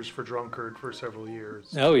posters for Drunkard for several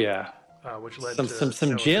years. Oh yeah, which led some to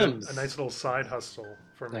some gems. A nice little side hustle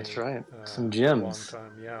for me. That's right, some gems. For a long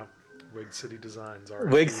time, yeah. Wig City Designs.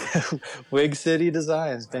 Wig City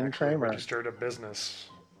Designs. Ben Kramer registered a business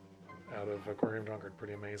out of Aquarium Drunkard.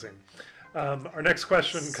 Pretty amazing. Our next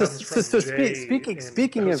question comes from Jay.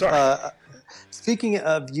 Speaking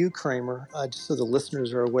of you, Kramer, just so the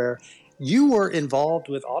listeners are aware, you were involved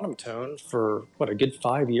with Autumn Tone for what, a good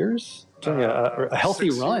 5 years? A healthy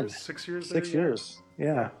run. 6 years. 6 years.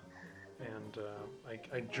 Yeah. And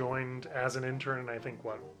I joined as an intern, and I think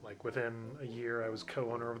within a year I was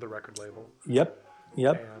co-owner of the record label. Yep.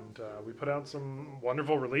 And we put out some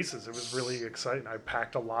wonderful releases. It was really exciting. I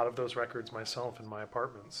packed a lot of those records myself in my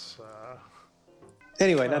apartments.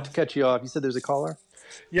 Anyway, not to cut you off, you said there's a caller?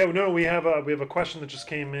 Yeah, no, we have a question that just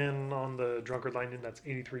came in on the Drunkard line, and that's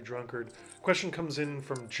 83 Drunkard. Question comes in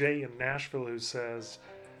from Jay in Nashville, who says,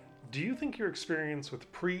 do you think your experience with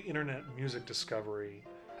pre-internet music discovery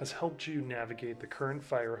has helped you navigate the current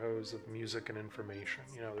fire hose of music and information?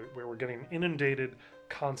 You know, where we're getting inundated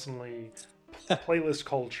constantly, playlist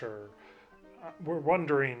culture. We're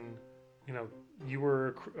wondering, you know, you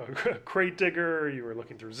were a crate digger, you were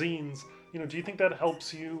looking through zines. You know, do you think that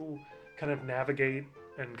helps you kind of navigate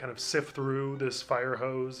and kind of sift through this fire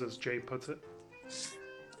hose, as Jay puts it?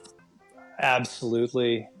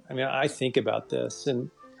 Absolutely. I mean, I think about this, and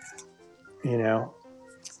you know,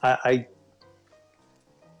 I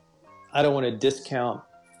don't want to discount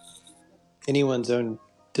anyone's own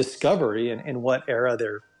discovery and what era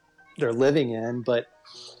they're living in, but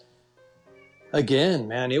again,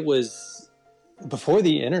 man, it was before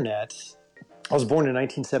the internet. I was born in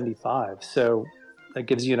 1975, so that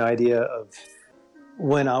gives you an idea of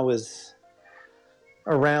when I was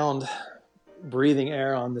around breathing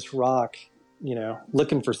air on this rock, you know,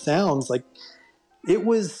 looking for sounds. Like it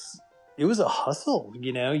was a hustle,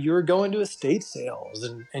 you know. You were going to estate sales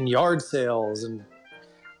and yard sales and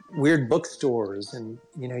weird bookstores, and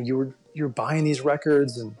you know, you were buying these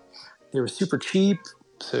records, and they were super cheap,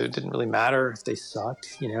 so it didn't really matter if they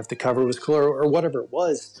sucked, you know, if the cover was cool or whatever it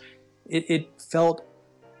was. It felt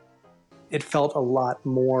a lot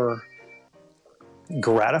more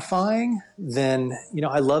gratifying than, you know,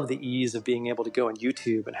 I love the ease of being able to go on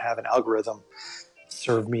YouTube and have an algorithm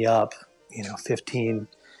serve me up, you know, 15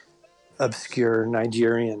 obscure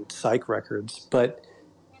Nigerian psych records. But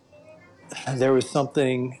there was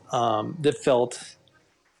something that felt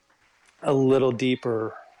a little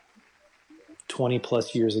deeper 20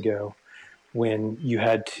 plus years ago, when you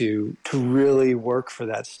had to really work for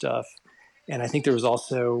that stuff. And I think there was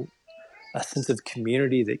also a sense of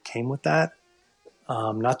community that came with that.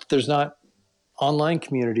 Not that there's not online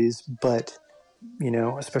communities, but, you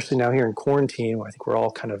know, especially now here in quarantine, where I think we're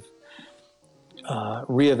all kind of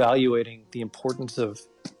reevaluating the importance of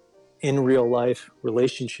in real life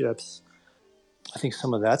relationships. I think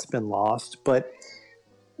some of that's been lost. But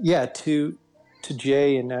yeah, to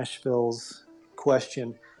Jay in Nashville's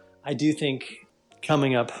question, I do think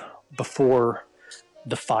coming up before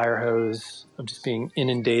the fire hose of just being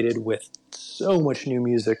inundated with so much new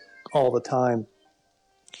music all the time,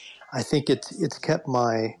 I think it's kept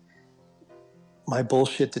my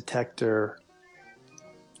bullshit detector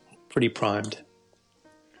pretty primed.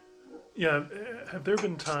 Yeah, have there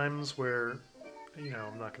been times where, you know,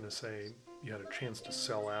 I'm not going to say you had a chance to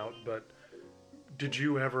sell out, but did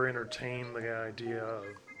you ever entertain the idea of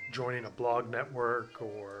joining a blog network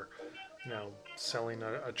or, selling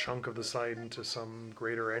a chunk of the site into some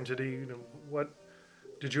greater entity? What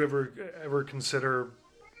did you ever consider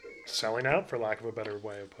selling out, for lack of a better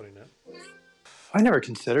way of putting it? I never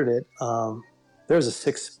considered it. There was a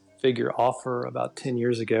six-figure offer about 10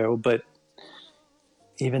 years ago, but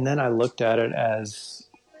even then I looked at it as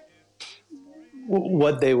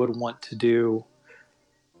what they would want to do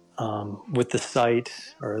with the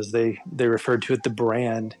site, or as they referred to it, the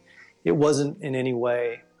brand. It wasn't in any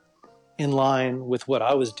way in line with what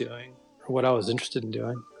I was doing or what I was interested in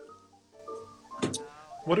doing.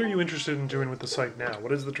 What are you interested in doing with the site now?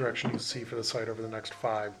 What is the direction you see for the site over the next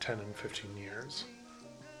 5, 10, and 15 years?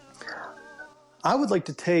 I would like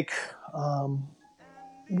to take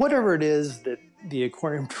whatever it is that the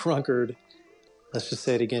Aquarium Drunkard, let's just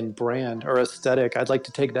say it again, brand or aesthetic, I'd like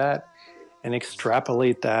to take that and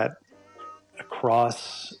extrapolate that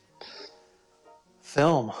across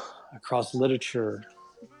film, across literature,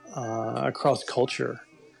 across culture.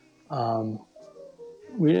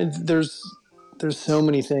 There's so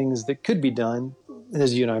many things that could be done, and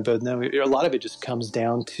as you and I both know, a lot of it just comes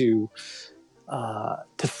down to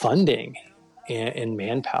funding and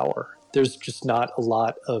manpower. There's just not a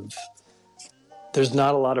lot of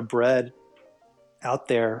bread out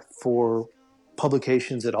there for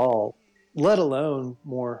publications at all, let alone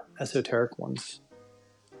more esoteric ones.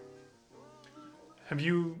 Have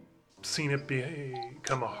you seen it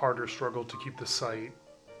become a harder struggle to keep the site,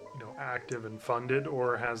 active and funded,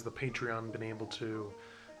 or has the Patreon been able to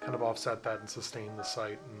kind of offset that and sustain the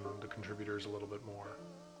site and the contributors a little bit more?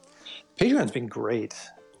 Patreon's been great,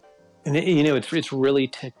 and it's really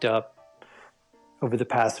ticked up over the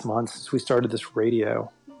past month since we started this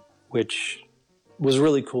radio, which was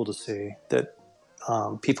really cool to see that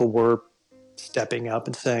people were stepping up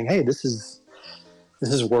and saying, "Hey, this is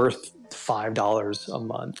worth $5 a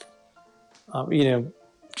month."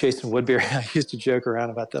 Jason Woodbury and I used to joke around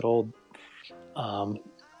about that old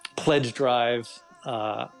pledge drive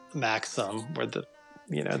maxim where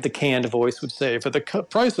the canned voice would say, "For the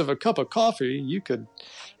price of a cup of coffee, you could."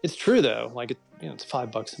 It's true though. Like it's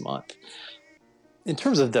 $5 a month. In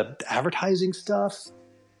terms of the advertising stuff,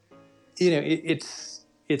 it's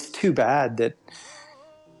too bad that,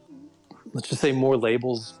 let's just say, more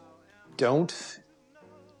labels don't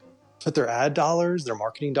put their ad dollars, their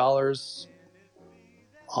marketing dollars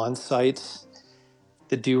on sites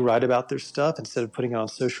that do write about their stuff instead of putting it on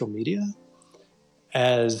social media,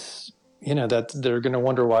 as that they're going to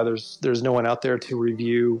wonder why there's no one out there to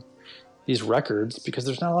review these records, because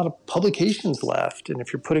there's not a lot of publications left. And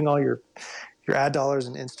if you're putting all your ad dollars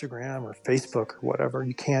in Instagram or Facebook or whatever,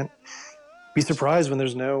 you can't be surprised when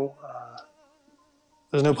there's no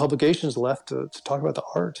publications left to talk about the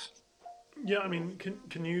art. Yeah, I mean,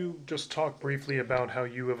 can you just talk briefly about how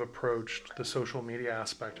you have approached the social media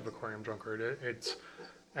aspect of Aquarium Drunkard? It's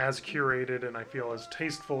as curated and I feel as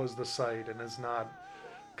tasteful as the site, and has not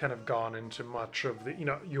kind of gone into much of the,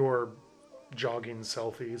 your jogging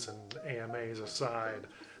selfies and AMAs aside.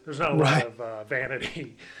 There's not a lot of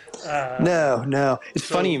vanity. No. It's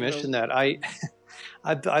funny you mentioned that.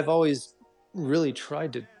 I've always really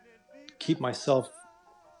tried to keep myself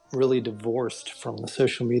really divorced from the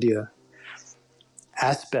social media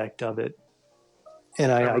aspect of it.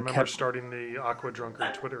 And I remember kept starting the Aqua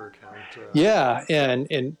Drunkard Twitter account. Yeah,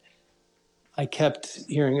 and I kept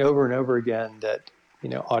hearing over and over again that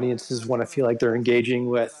audiences want to feel like they're engaging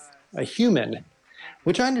with a human,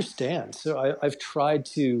 which I understand. So I've tried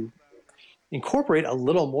to incorporate a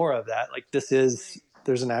little more of that. Like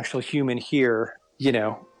there's an actual human here,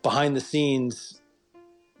 behind the scenes.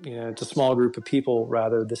 It's a small group of people.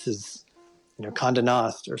 Rather, this is Condé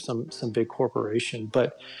Nast or some big corporation.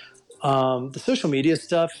 But the social media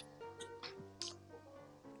stuff,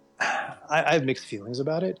 I have mixed feelings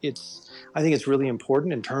about it. I think it's really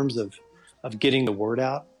important in terms of getting the word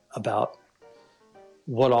out about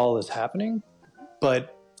what all is happening.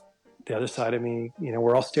 But the other side of me,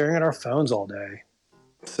 we're all staring at our phones all day.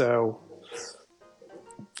 So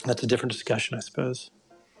that's a different discussion, I suppose.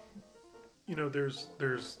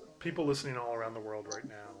 There's people listening all around the world right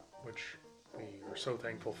now, which we are so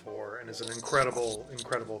thankful for, and is an incredible,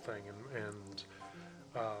 incredible thing. And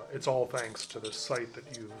it's all thanks to this site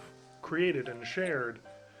that you've created and shared.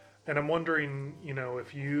 And I'm wondering,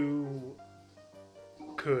 if you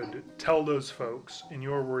could tell those folks, in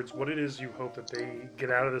your words, what it is you hope that they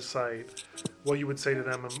get out of the site, what you would say to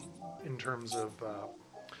them in terms of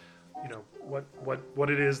what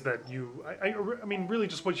it is that I mean, really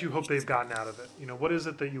just what you hope they've gotten out of it. What is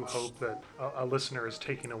it that you hope that a listener is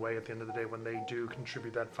taking away at the end of the day when they do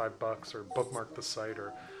contribute that $5 or bookmark the site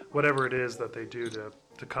or whatever it is that they do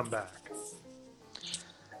to come back.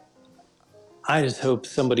 I just hope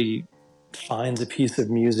somebody finds a piece of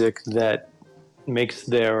music that makes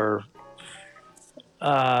their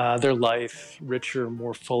life richer,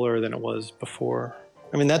 more fuller than it was before.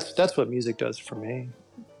 I mean, that's what music does for me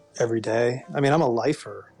every day. I mean, I'm a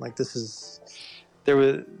lifer. Like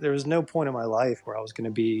there was no point in my life where I was going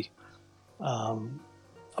to be a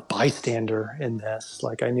bystander in this.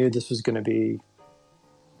 Like I knew this was going to be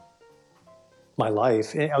my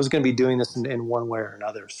life. I was going to be doing this in one way or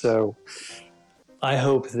another. So I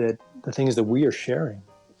hope that the things that we are sharing,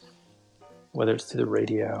 whether it's through the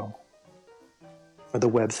radio or the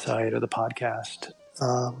website or the podcast,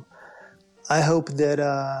 I hope that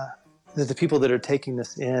the people that are taking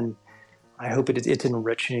this in, I hope it's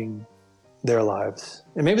enriching their lives.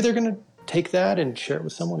 And maybe they're going to take that and share it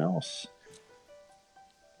with someone else.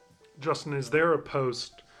 Justin, is there a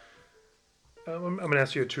post? I'm going to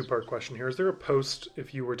ask you a two-part question here. Is there a post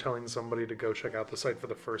if you were telling somebody to go check out the site for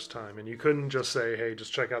the first time and you couldn't just say, hey,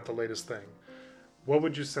 just check out the latest thing? What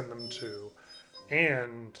would you send them to?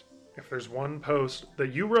 And if there's one post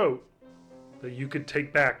that you wrote that you could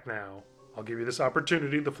take back now, I'll give you this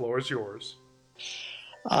opportunity. The floor is yours.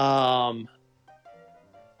 I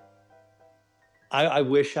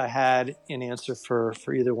wish I had an answer for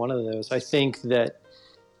either one of those. I think that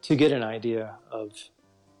to get an idea of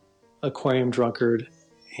Aquarium Drunkard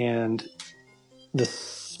and the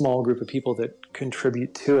small group of people that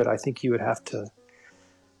contribute to it, I think you would have to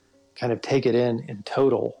kind of take it in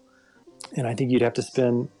total. And I think you'd have to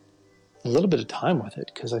spend a little bit of time with it,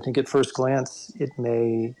 because I think at first glance it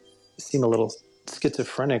may seem a little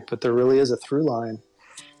schizophrenic, but there really is a through line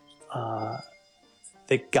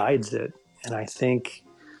that guides it. And I think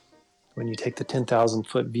when you take the 10,000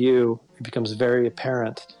 foot view, it becomes very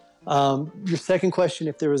apparent. Your second question,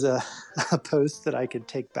 if there was a post that I could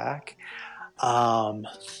take back,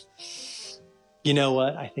 you know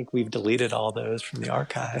what? I think we've deleted all those from the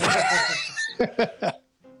archive.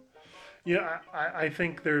 Yeah, I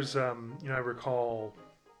think there's, I recall,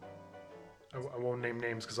 I won't name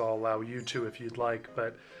names because I'll allow you to if you'd like,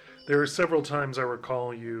 but there are several times I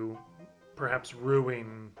recall you perhaps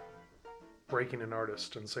breaking an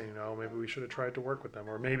artist and saying, maybe we should have tried to work with them.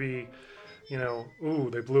 Or maybe,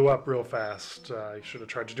 they blew up real fast. You should have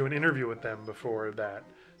tried to do an interview with them before that.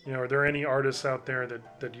 Are there any artists out there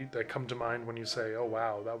that come to mind when you say, oh,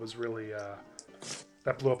 wow, that was really,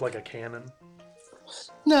 that blew up like a cannon?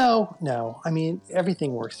 No. I mean,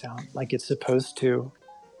 everything works out like it's supposed to.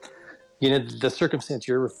 The circumstance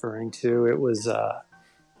you're referring to, it was an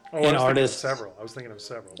artist. I was thinking of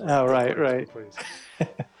several. Oh, right. Please.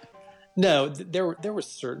 No, there were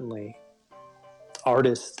certainly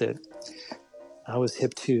artists that I was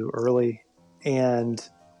hip to early, and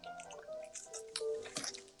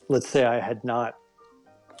let's say I had not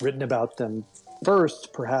written about them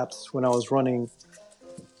first, perhaps when I was running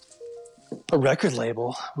a record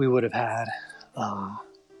label, we would have had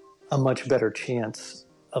a much better chance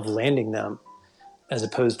of landing them as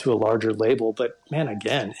opposed to a larger label. But man,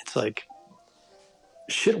 again, it's like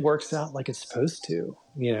shit works out like it's supposed to.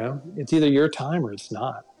 It's either your time or it's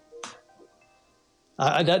not.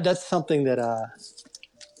 That's something that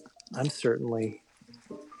I'm certainly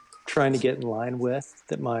trying to get in line with,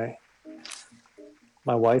 that my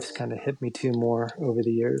wife's kind of hit me to more over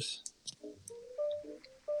the years.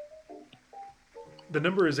 The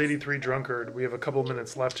number is 83 Drunkard. We have a couple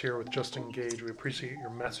minutes left here with Justin Gage. We appreciate your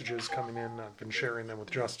messages coming in. I've been sharing them with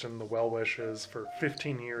Justin, the well wishes for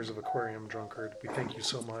 15 years of Aquarium Drunkard. We thank you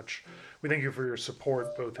so much. We thank you for your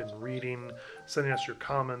support, both in reading, sending us your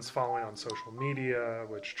comments, following on social media,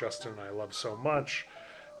 which Justin and I love so much,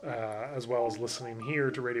 as well as listening here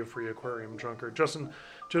to Radio Free Aquarium Drunkard. Justin,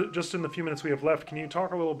 just in the few minutes we have left, can you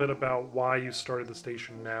talk a little bit about why you started the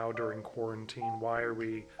station now during quarantine? Why are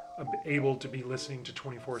we able to be listening to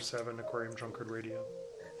 24/7 Aquarium Drunkard Radio?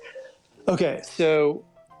 Okay, so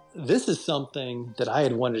this is something that I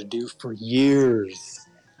had wanted to do for years,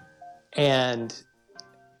 and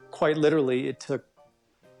quite literally it took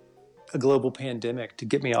a global pandemic to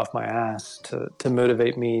get me off my ass, to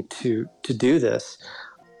motivate me to do this.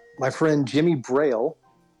 My friend Jimmy Braille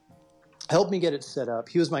helped me get it set up.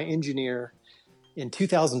 He was my engineer in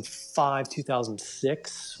 2005,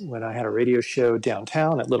 2006, when I had a radio show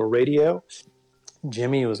downtown at Little Radio.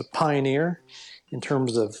 Jimmy was a pioneer in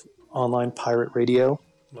terms of online pirate radio.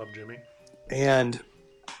 Love Jimmy. And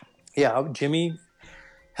yeah, Jimmy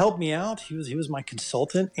helped me out. He was my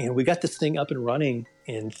consultant, and we got this thing up and running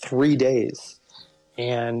in 3 days.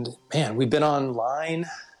 And man, we've been online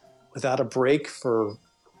without a break for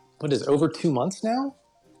over 2 months now.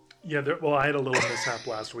 Yeah, well, I had a little mishap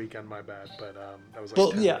last weekend, my bad, but that was like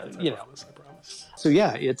Well, 10 yeah, minutes, you I know. promise. So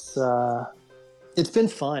yeah, it's been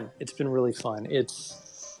fun. It's been really fun.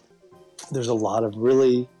 There's a lot of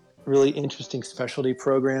really, really interesting specialty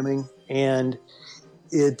programming, and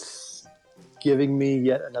it's giving me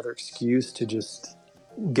yet another excuse to just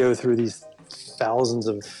go through these thousands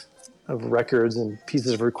of records and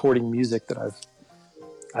pieces of recording music that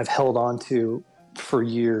I've held on to for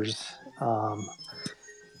years.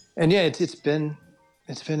 And yeah, it's been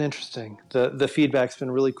interesting. The feedback's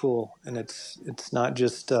been really cool, and it's not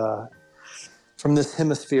just from this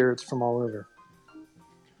hemisphere; it's from all over.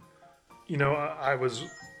 You know, I was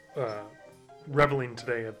reveling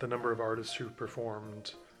today at the number of artists who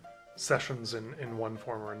performed sessions in one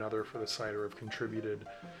form or another for the site or have contributed.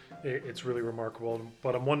 It's really remarkable.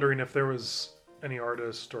 But I'm wondering if there was any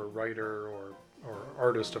artist or writer or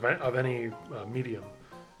artist of any medium,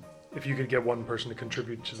 if you could get one person to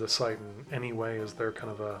contribute to the site in any way, is there kind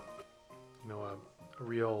of a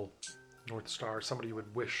real North Star, somebody you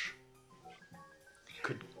would wish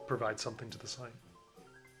could provide something to the site?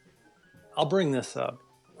 I'll bring this up,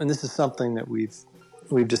 and this is something that we've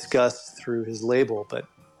discussed through his label, but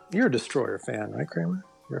you're a Destroyer fan, right, Kramer?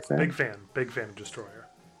 You're a fan? Big fan of Destroyer.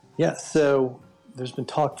 Yeah, so there's been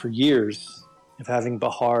talk for years of having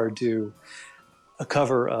Bahar do a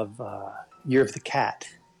cover of Year of the Cat,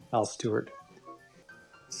 Al Stewart.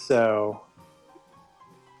 So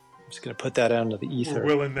I'm just going to put that out into the ether.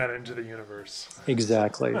 We're willing that into the universe.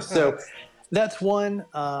 Exactly. So that's one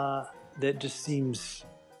that just seems,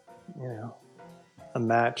 a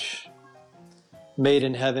match made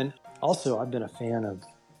in heaven. Also, I've been a fan of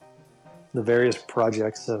the various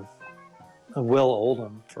projects of Will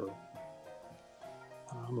Oldham for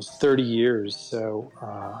almost 30 years. So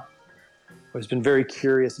I've been very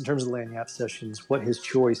curious in terms of Lagniappe sessions what his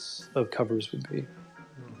choice of covers would be.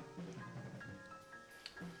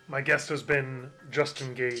 My guest has been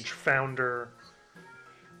Justin Gage, founder,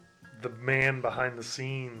 the man behind the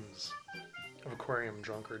scenes of Aquarium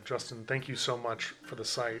Drunkard. Justin, thank you so much for the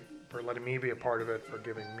site, for letting me be a part of it, for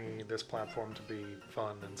giving me this platform to be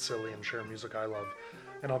fun and silly and share music I love.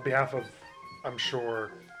 And on behalf of, I'm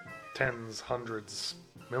sure, tens, hundreds,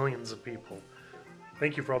 millions of people,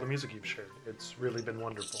 thank you for all the music you've shared. It's really been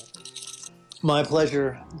wonderful. My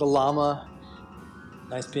pleasure. The Llama.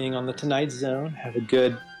 Nice being on the Tonight Zone. Have a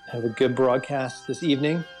good broadcast this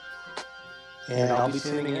evening. And I'll be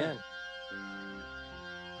tuning in.